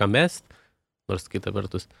 gal net nėra ką mest, nors kita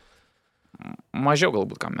vertus. Mažiau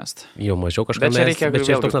galbūt ką mest. Jau mažiau kažką mest, bet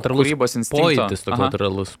čia toks natūralus pojūtis, toks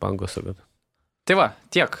natūralus Pangoso. Tai va,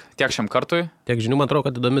 tiek šiam kartui. Tiek žinių, man atrodo,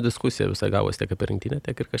 kad įdomi diskusija visai gavos tiek apie rinktinę,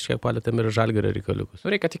 tiek ir kažkiek palėtėm ir Žalgirio reikaliukus.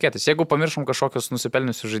 Reikia tikėtis. Jeigu pamiršom kažkokius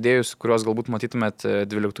nusipelniusius žaidėjus, kuriuos galbūt matytumėt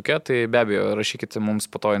 12-uke, tai be abejo rašykite mums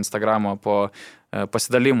po to Instagramo po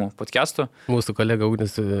pasidalimų podcastų. Mūsų kolega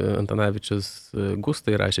Ugnis Antanavičius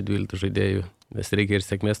Gustai rašė 12 žaidėjų, nes reikia ir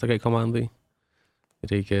sėkmės tokiai komandai.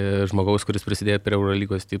 Reikia žmogaus, kuris prisidėjo prie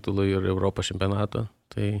Eurolygos titulų ir Europos čempionato.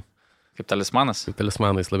 Tai kaip talismanas? Kaip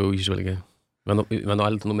talismanais labiau išžvelgia.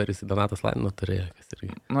 11 numeris Donatas Lanino turėjo.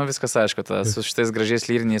 Viskas aišku, su šitais gražiais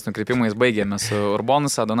lyriniais nukreipimais baigėme su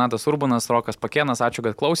urBONUSą, Donatas Urbonas, Rokas Pakėnas, ačiū,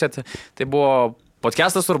 kad klausėte. Tai buvo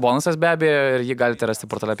podcastas urBONUSas be abejo ir jį galite rasti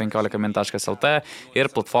portale 15min.lt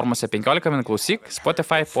ir platformose 15min klausyk,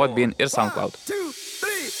 Spotify, Podbean ir SoundCloud. 1,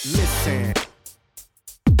 2, 3,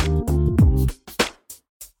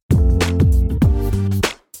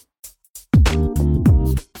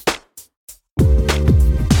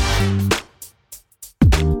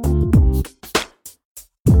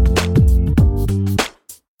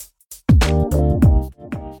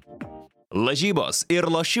 Lažybos ir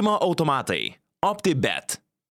lošimo automatai. OptiBet.